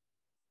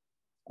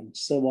द्वारा।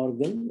 सब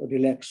ऑर्गन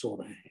रिलैक्स हो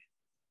रहे हैं।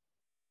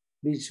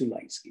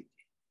 विजुलाइज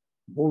कीजिए,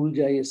 भूल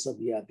जाइए सब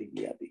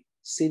यादी।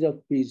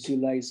 सिर्फ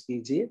विजुलाइज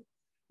कीजिए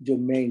जो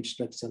मैं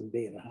इंस्ट्रक्शन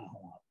दे रहा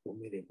हूं आपको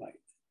मेरे भाई।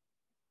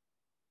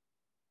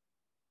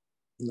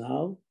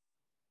 Now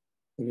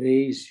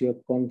raise your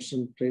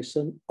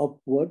concentration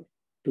upward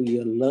to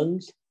your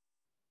lungs.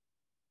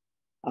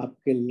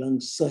 आपके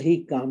लंग्स सही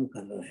काम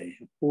कर रहे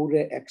हैं,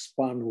 पूरे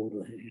एक्सपांड हो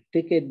रहे हैं।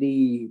 टेक ए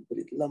डीप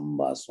ब्रीथ,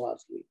 लंबा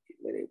श्वास लीजिए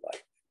मेरे भाई।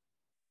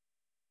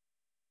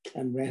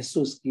 एंड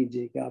महसूस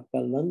कीजिए कि आपका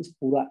लंग्स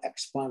पूरा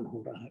एक्सपांड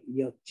हो रहा है।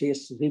 Your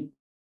chest rib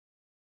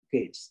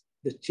cage,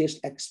 the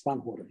chest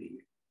expand हो रही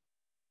है।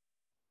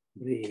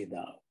 Breathe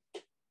out,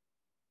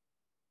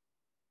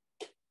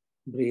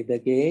 breathe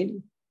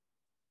again.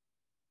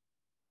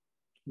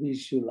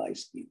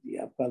 Visualise कीजिए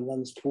आपका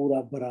लंग्स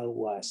पूरा भरा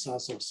हुआ है,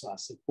 सांसों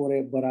से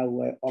पूरे भरा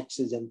हुआ है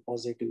ऑक्सीजन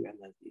पॉजिटिव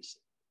एनर्जी से।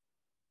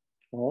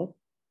 और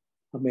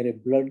हमारे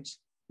ब्लड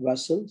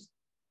वेसल्स,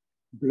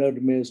 ब्लड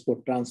में उसको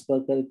ट्रांसफर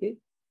करके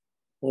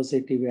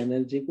पॉजिटिव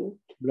एनर्जी को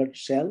ब्लड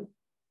सेल,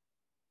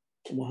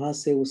 वहां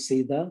से वो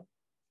सीधा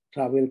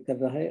ट्रैवल कर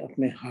रहा है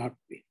अपने हार्ट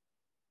पे।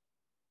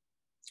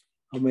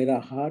 हमारा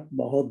हार्ट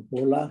बहुत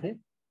भोला है,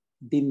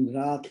 दिन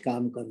रात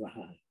काम कर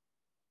रहा है।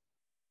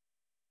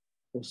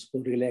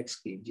 उसको रिलैक्स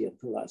कीजिए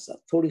थोड़ा सा,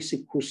 थोड़ी सी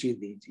खुशी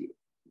दीजिए।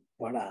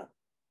 बड़ा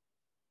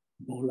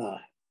भोला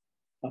है,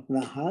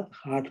 अपना हाथ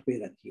हार्ट पे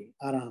रखिए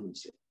आराम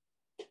से।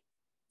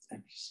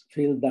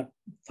 Feel that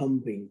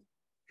thumping,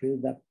 feel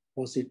that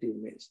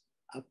positiveness.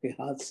 आपके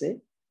हाथ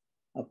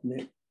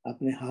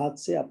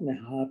से अपने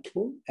हाथ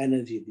को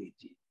एनर्जी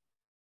दीजिए।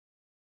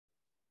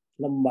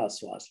 लंबा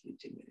श्वास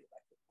लीजिए मेरे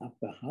भाई।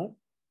 आपका हाथ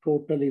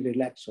टोटली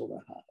रिलैक्स हो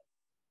रहा है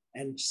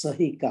एंड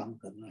सही काम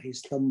कर रहा है।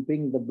 Is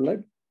thumping the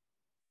blood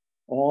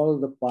all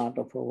the part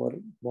of our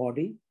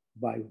body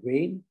by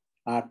vein,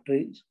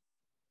 arteries,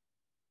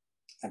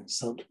 and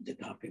सब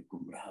जगह पे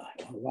घूम रहा है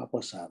और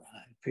वापस आ रहा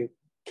है। फिर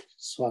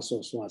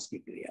श्वासोश्वास की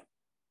क्रिया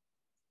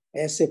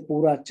ऐसे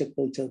पूरा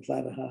चक्कर चलता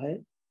रहा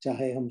है।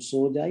 चाहे हम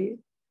सो जाइए,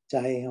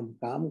 चाहे हम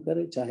काम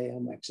करें, चाहे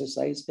हम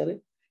एक्सरसाइज करें,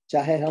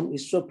 चाहे हम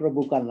ईश्वर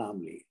प्रभु का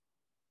नाम लिए,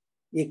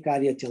 ये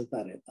कार्य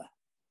चलता रहता है।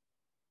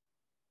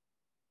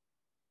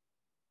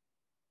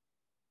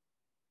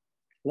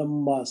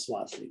 लंबा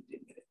श्वास लीजिए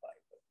मेरे।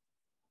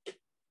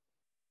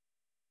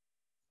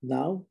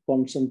 Now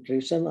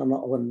concentration on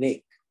our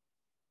neck.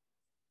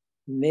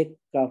 नेक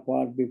का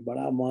पार्ट भी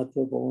बड़ा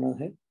महत्वपूर्ण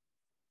है।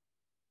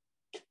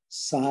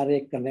 सारे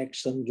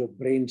कनेक्शन जो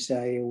ब्रेन से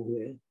आए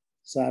हुए,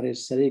 सारे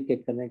शरीर के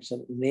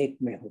कनेक्शन नेक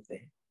में होते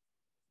हैं।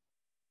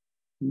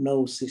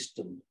 नर्व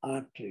सिस्टम,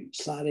 आर्टरी,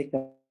 सारे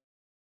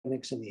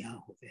कनेक्शन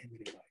यहाँ होते हैं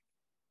मेरे भाई।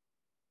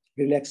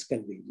 रिलैक्स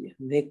कर दीजिए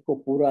नेक को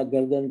पूरा,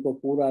 गर्दन को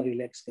पूरा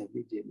रिलैक्स कर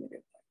दीजिए मेरे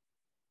भाई।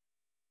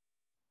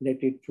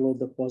 Let it flow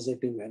the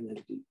positive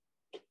energy.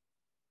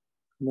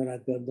 मेरा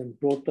गर्दन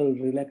टोटल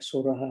रिलैक्स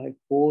हो रहा है,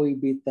 कोई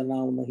भी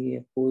तनाव नहीं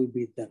है, कोई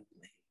भी दर्द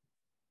नहीं,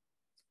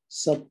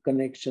 सब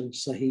कनेक्शन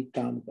सही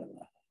काम कर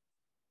रहा है।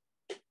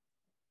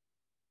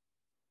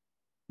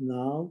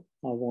 Now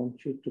I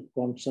want you to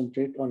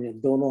concentrate on your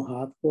दोनों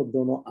हाथ को,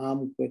 दोनों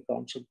आर्म पे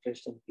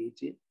कंसंट्रेशन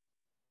कीजिए।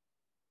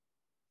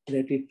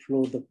 Let it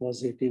flow the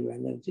positive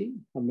energy।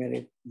 मेरे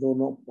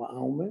दोनों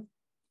पाँव में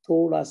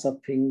थोड़ा सा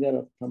फिंगर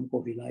और थंब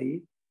को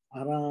हिलाइए,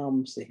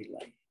 आराम से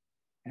हिलाइए,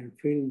 and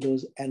feel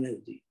those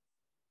energy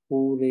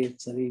पूरे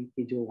शरीर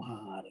की जो वहां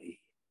आ रही है।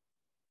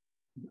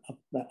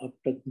 अब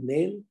तक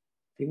नेल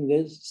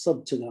फिंगर्स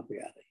सब जगह पे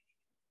आ रही है।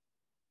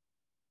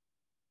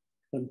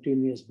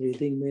 कंटिन्यूअस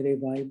ब्रीदिंग मेरे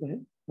भाई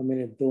बहन,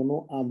 मेरे दोनों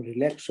आर्म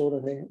रिलैक्स हो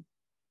रहे हैं,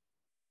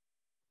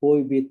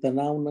 कोई भी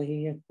तनाव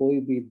नहीं है, कोई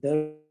भी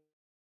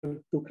दर्द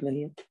दुख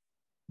नहीं है,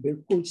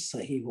 बिल्कुल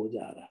सही हो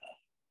जा रहा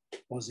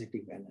है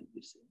पॉजिटिव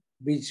एनर्जी से।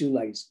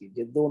 विजुअलाइज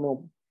कीजिए दोनों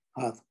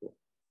हाथ को,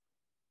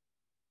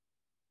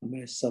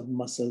 हमें सब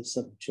मसल,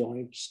 सब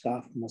जॉइंट,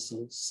 स्काफ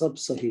मसल सब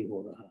सही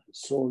हो रहा है,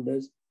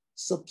 शोल्डर्स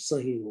सब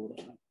सही हो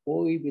रहा है,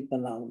 कोई भी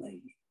तनाव नहीं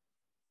है।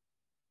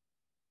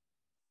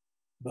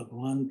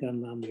 भगवान का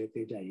नाम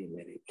लेते जाइए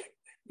मेरे भाई,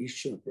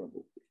 ईश्वर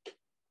प्रभु,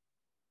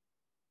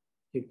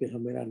 क्योंकि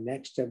हमारा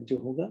नेक्स्ट स्टेप जो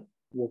होगा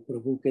वो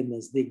प्रभु के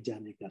नजदीक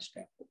जाने का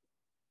स्टेप होगा।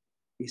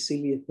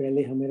 इसीलिए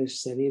पहले हमारे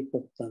शरीर को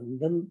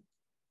तंदन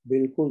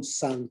बिल्कुल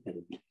शांत कर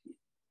दीजिए,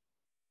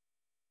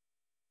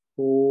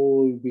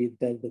 कोई भी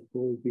दर्द,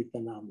 कोई भी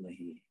तनाव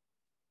नहीं है,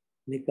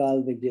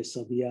 निकाल दीजिए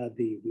सब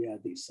यादी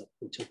व्याधि सब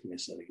कुछ अपने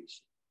शरीर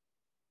से।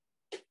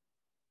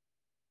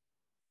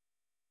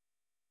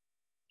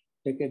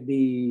 Take a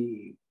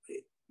deep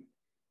breath.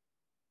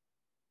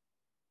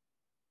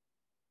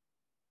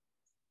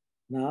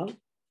 Now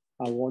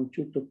I want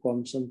you to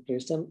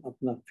concentration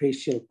अपना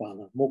फेशियल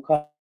पाना,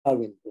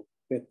 मुखारविंद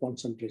पे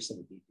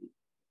कंसंट्रेशन कीजिए।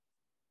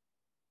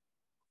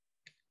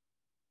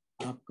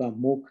 आपका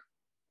मुख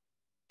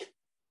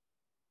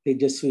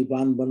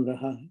तेजस्वीवान बन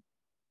रहा है,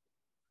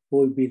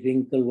 कोई भी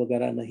रिंकल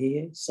वगैरह नहीं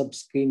है, सब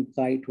स्किन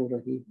टाइट हो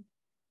रही है,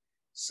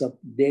 सब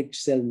डेड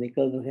सेल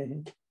निकल रहे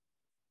हैं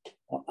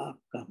और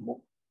आपका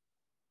मुख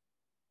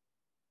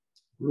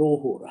ग्लो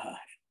हो रहा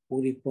है,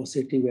 पूरी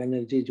पॉजिटिव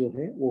एनर्जी जो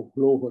है वो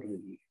ग्लो हो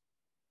रही है।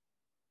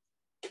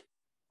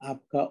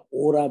 आपका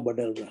ओरा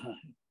बदल रहा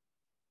है,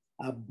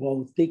 आप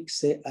भौतिक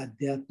से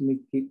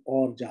आध्यात्मिक की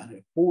ओर जा रहे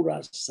हैं।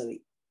 पूरा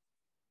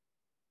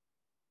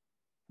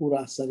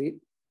शरीर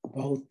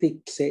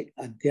भौतिक से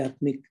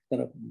आध्यात्मिक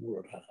तरफ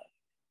मुड़ रहा है,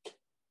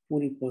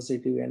 पूरी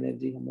पॉजिटिव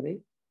एनर्जी हमारे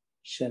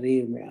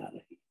शरीर में आ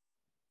रही है।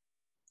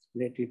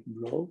 Let it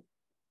blow,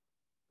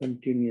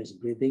 continuous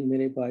breathing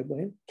मेरे भाई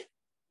बहन।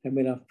 है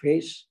मेरा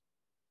face,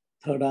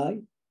 third I,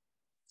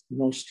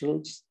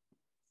 nostrils,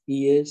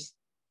 years,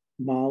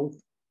 mouth,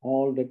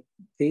 all the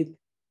teeth,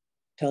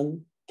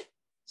 टंग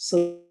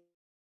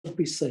सब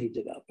भी सही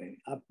जगह पे है।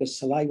 आपका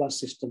सलाइवा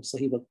सिस्टम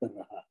सही वर्क कर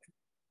रहा है।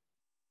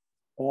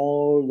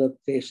 ऑल द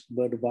टेस्ट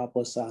बर्ड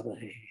वापस आ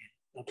रहे हैं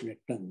अपने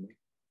टंग में,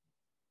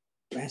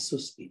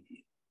 महसूस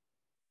कीजिए,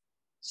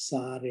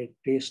 सारे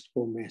टेस्ट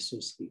को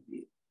महसूस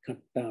कीजिए,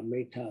 खट्टा,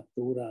 मीठा,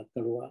 तूरा,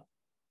 कड़वा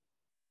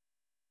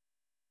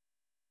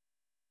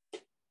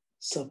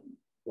सब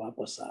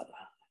वापस आ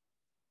रहा है।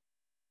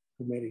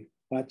 तो मेरी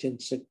पाचन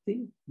शक्ति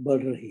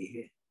बढ़ रही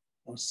है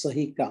और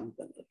सही काम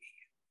कर रही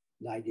है,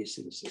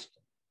 डाइजेशन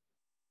सिस्टम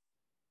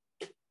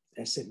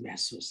ऐसे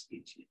महसूस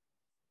कीजिए।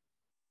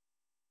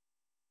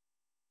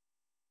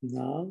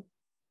 Now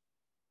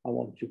I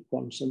want you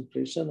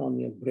concentration on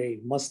your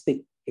brain,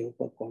 मस्तिष्क के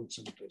ऊपर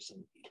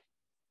कंसंट्रेशन कीजिए,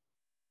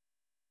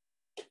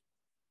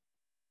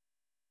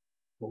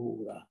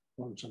 पूरा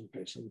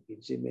कंसंट्रेशन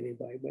कीजिए मेरे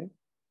भाई बहन।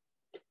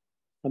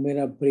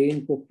 हमारा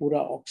ब्रेन को पूरा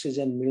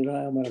ऑक्सीजन मिल रहा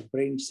है, हमारा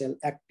ब्रेन सेल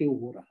एक्टिव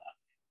हो रहा है,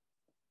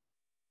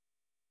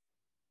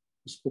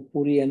 उसको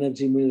पूरी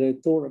एनर्जी मिल रही है,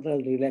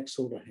 टोटल रिलैक्स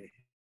हो रहे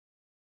हैं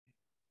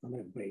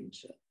हमारे ब्रेन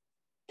सेल।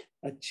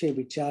 अच्छे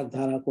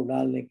विचारधारा को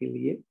डालने के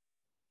लिए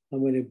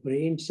हमारे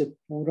ब्रेन से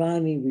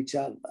पुरानी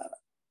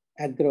विचारधारा,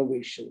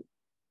 एग्रोवेशन,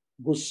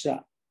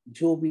 गुस्सा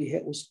जो भी है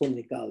उसको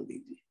निकाल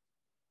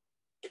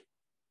दीजिए।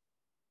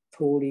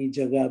 थोड़ी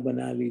जगह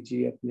बना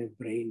लीजिए अपने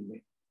ब्रेन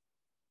में,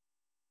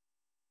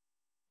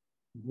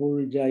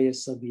 भूल जाए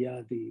सब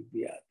यादी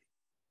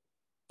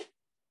व्याधि,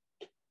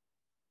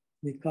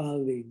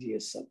 निकाल दीजिए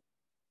सब।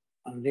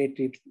 Let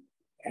it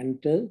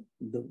enter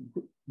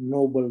the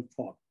noble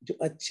thought, जो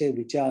अच्छे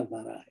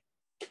विचारधारा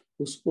है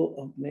उसको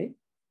अपने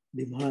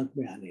दिमाग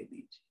में आने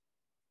दीजिए।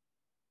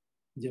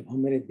 जब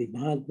हमारे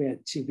दिमाग में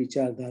अच्छी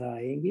विचारधारा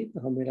आएंगी तो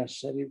हमारा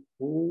शरीर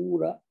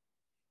पूरा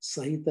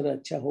सही तरह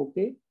अच्छा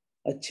होके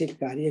अच्छे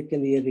कार्य के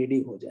लिए रेडी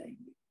हो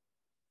जाएंगे।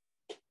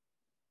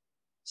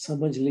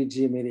 समझ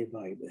लीजिए मेरे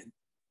भाई बहन,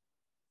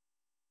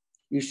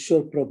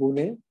 ईश्वर प्रभु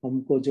ने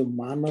हमको जो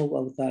मानव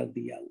अवतार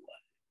दिया हुआ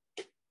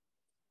है,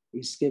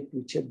 इसके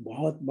पीछे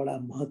बहुत बड़ा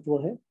महत्व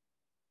है।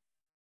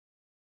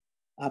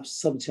 आप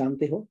सब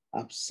जानते हो,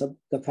 आप सब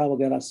कथा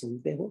वगैरह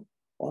सुनते हो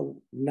और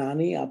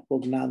नानी आपको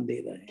ज्ञान दे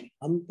रहे हैं।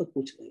 हम तो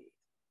कुछ नहीं,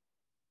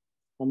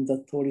 हम तो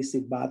थोड़ी सी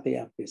बातें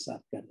आपके साथ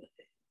कर रहे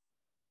हैं।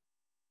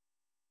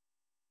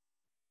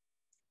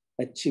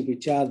 अच्छी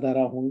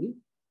विचारधारा होंगी,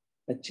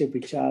 अच्छे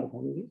विचार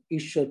होंगे,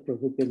 ईश्वर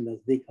प्रभु के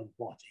नजदीक हम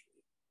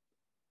पहुंचेंगे।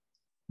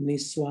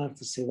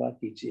 निस्वार्थ सेवा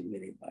कीजिए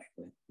मेरे भाई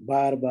बहन,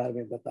 बार बार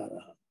मैं बता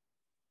रहा हूं,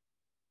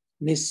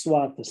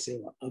 निस्वार्थ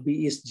सेवा। अभी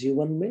इस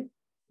जीवन में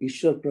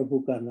ईश्वर प्रभु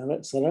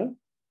का शरण,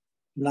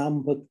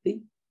 नाम भक्ति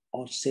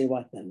और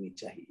सेवा करनी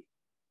चाहिए।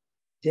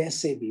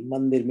 जैसे भी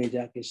मंदिर में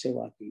जाके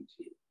सेवा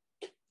कीजिए,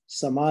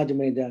 समाज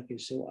में जाके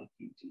सेवा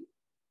कीजिए,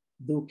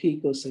 दुखी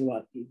को सेवा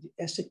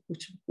कीजिए, ऐसे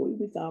कुछ कोई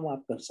भी काम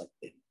आप कर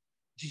सकते हैं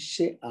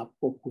जिससे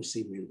आपको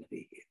खुशी मिल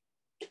रही है।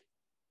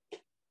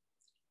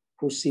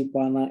 खुशी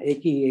पाना एक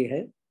ही ये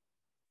है,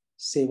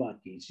 सेवा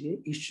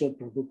कीजिए, ईश्वर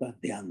प्रभु का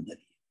ध्यान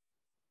धरिए।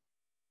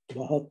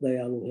 बहुत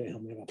दयालु है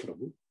हमारा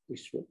प्रभु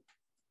ईश्वर।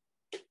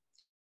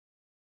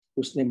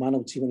 उसने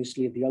मानव जीवन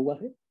इसलिए दिया हुआ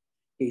है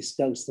कि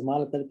इसका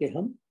इस्तेमाल करके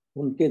हम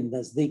उनके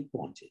नजदीक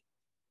पहुंचे,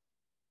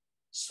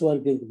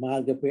 स्वर्ग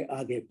मार्ग पे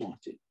आगे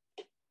पहुंचे।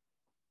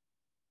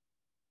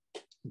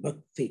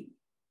 भक्ति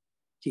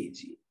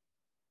कीजिए,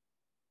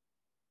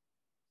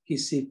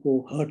 किसी को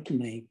हर्ट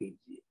नहीं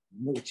कीजिए,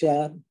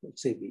 विचार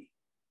से भी,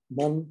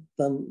 मन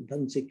तन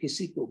धन से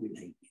किसी को भी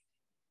नहीं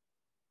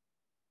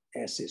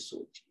कीजिए। ऐसे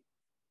सोचिए।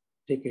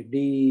 ठीक है,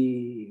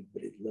 डीप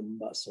ब्रीथ,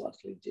 लंबा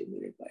श्वास लीजिए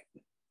मेरे भाई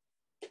में।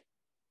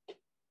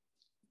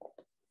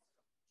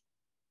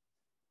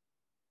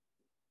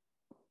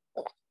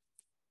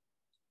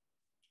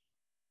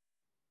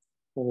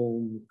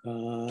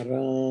 ओंकाराय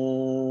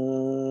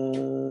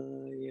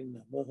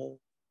नमः।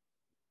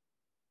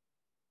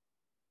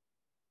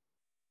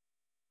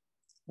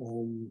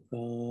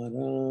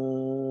 ओंकाराय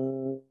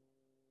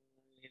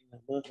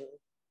नमः।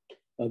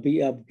 अभी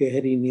आप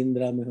गहरी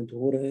निंद्रा में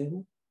हो रहे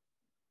हो,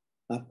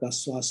 आपका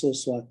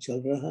श्वासोश्वास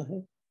चल रहा है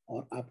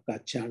और आपका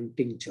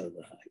चैंटिंग चल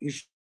रहा है।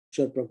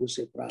 ईश्वर प्रभु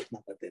से प्रार्थना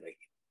करते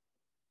रहिए।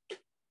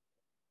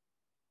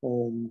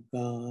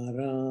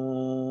 ओंकाराय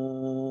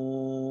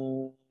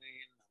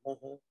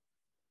नमः।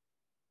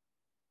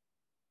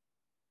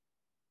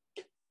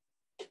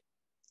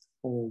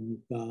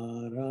 ओंकाराय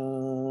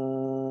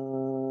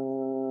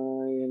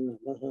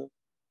नमः।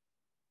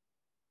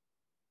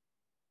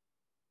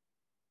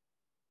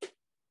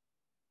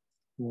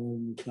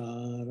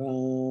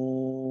 ओंकाराय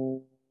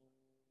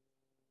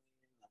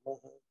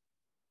नमः।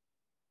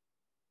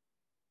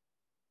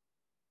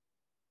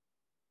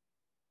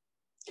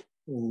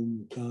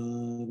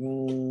 ओंकाराय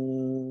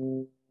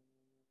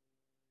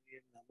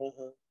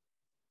नमः।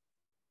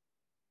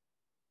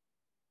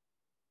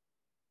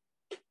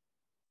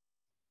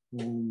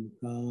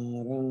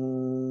 ओंकाराय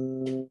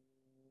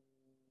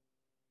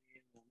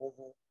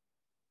नमः।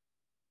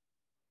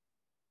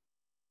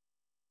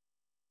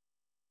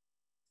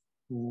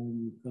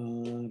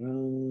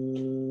 ओंकाराय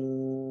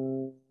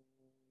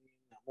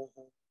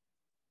नमः।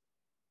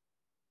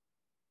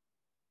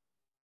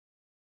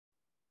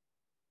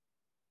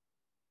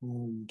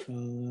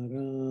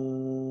 ओंकाराय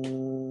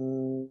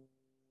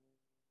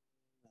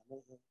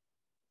नमः।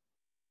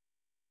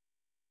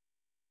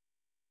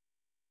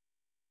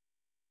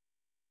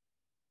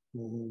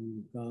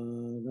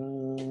 ओंकाराय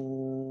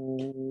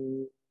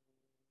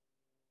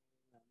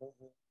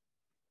नमः।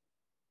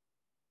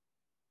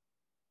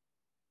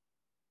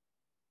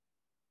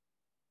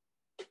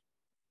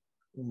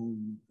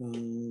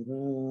 ओंकाराय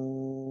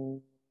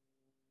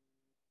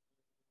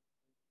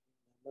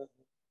नमः।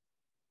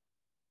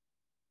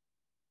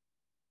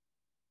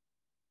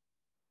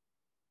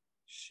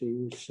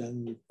 शिव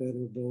शंकर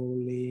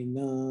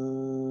भोलेनाथ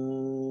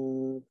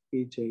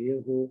की जय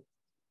हो।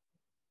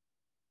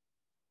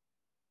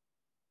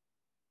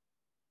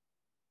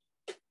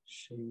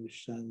 शिव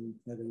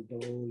शंकर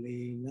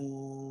भोलेनाथ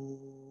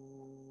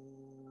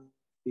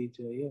की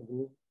जय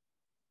हो।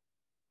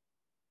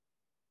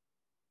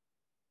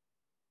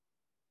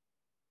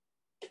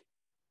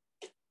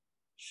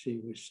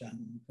 शिव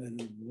शंकर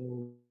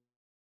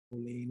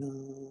भोलेनाथ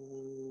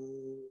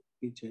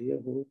की जय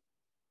हो।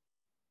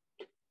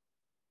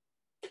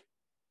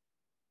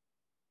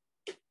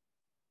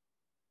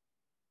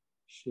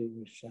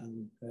 शिव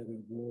शंकर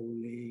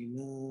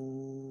भोलेनाथ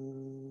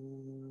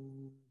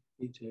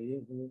की जय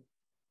हो।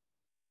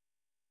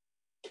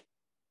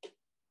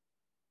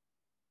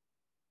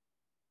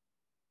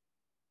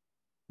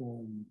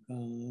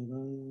 ओंकाराय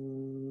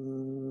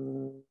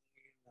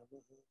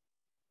नमः।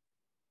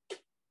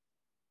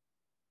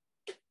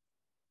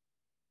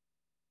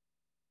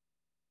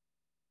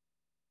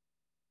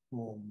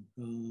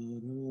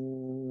 ओंकाराय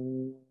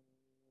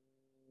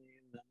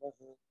नमः।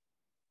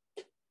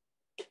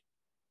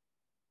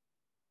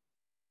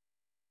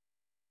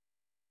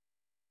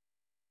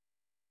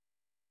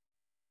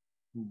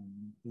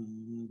 ओंकाराय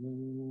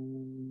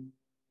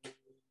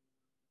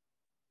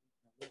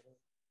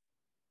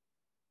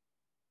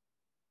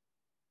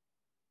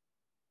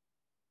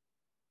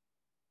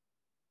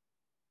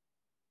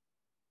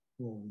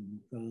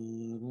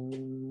ओंकाराय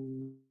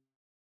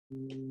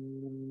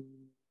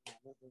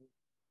नमः।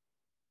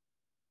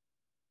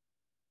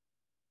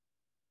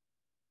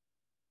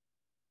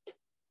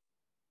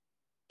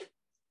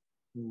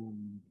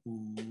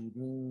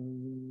 ओंकाराय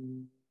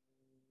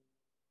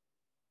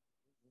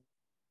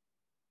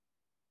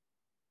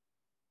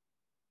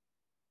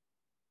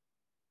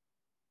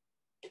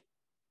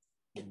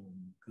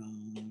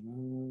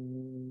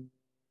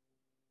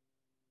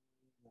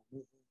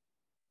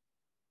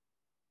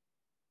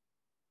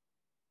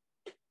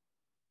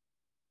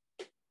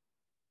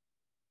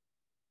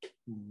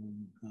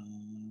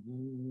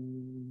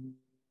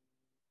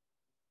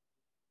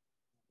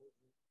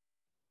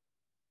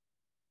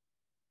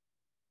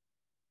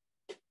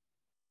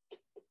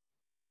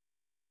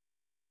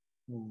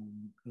Still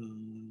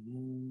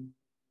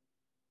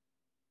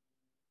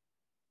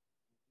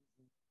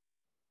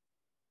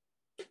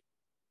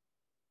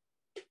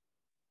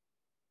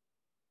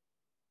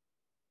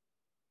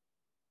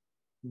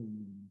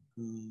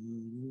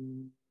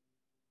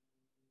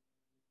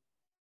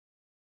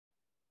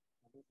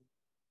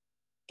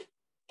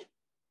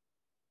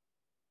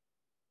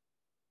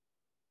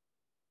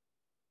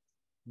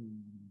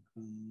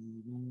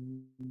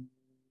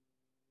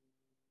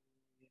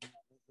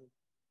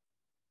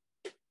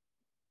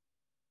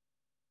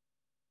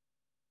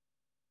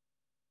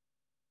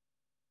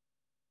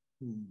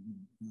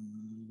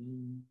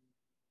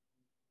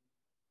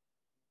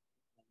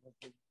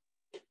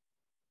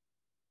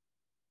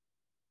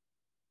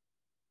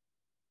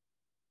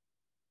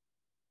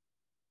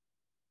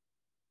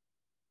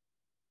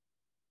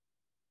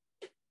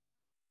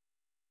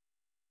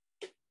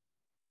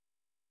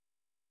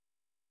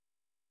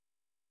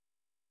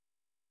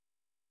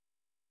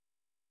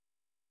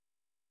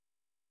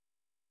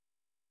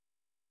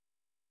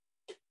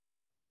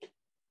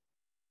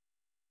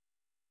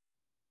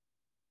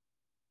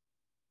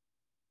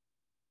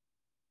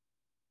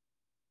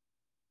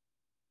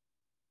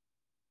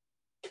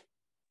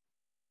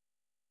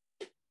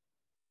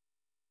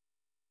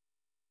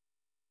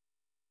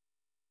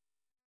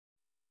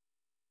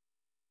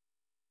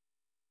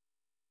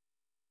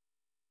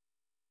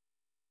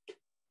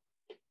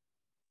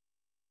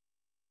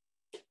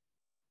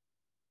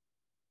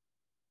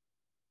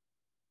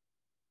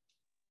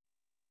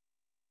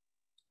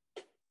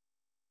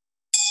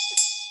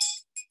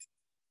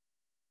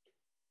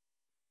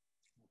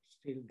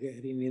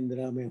गहरी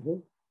निंद्रा में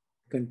हो,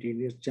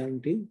 continuous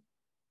chanting.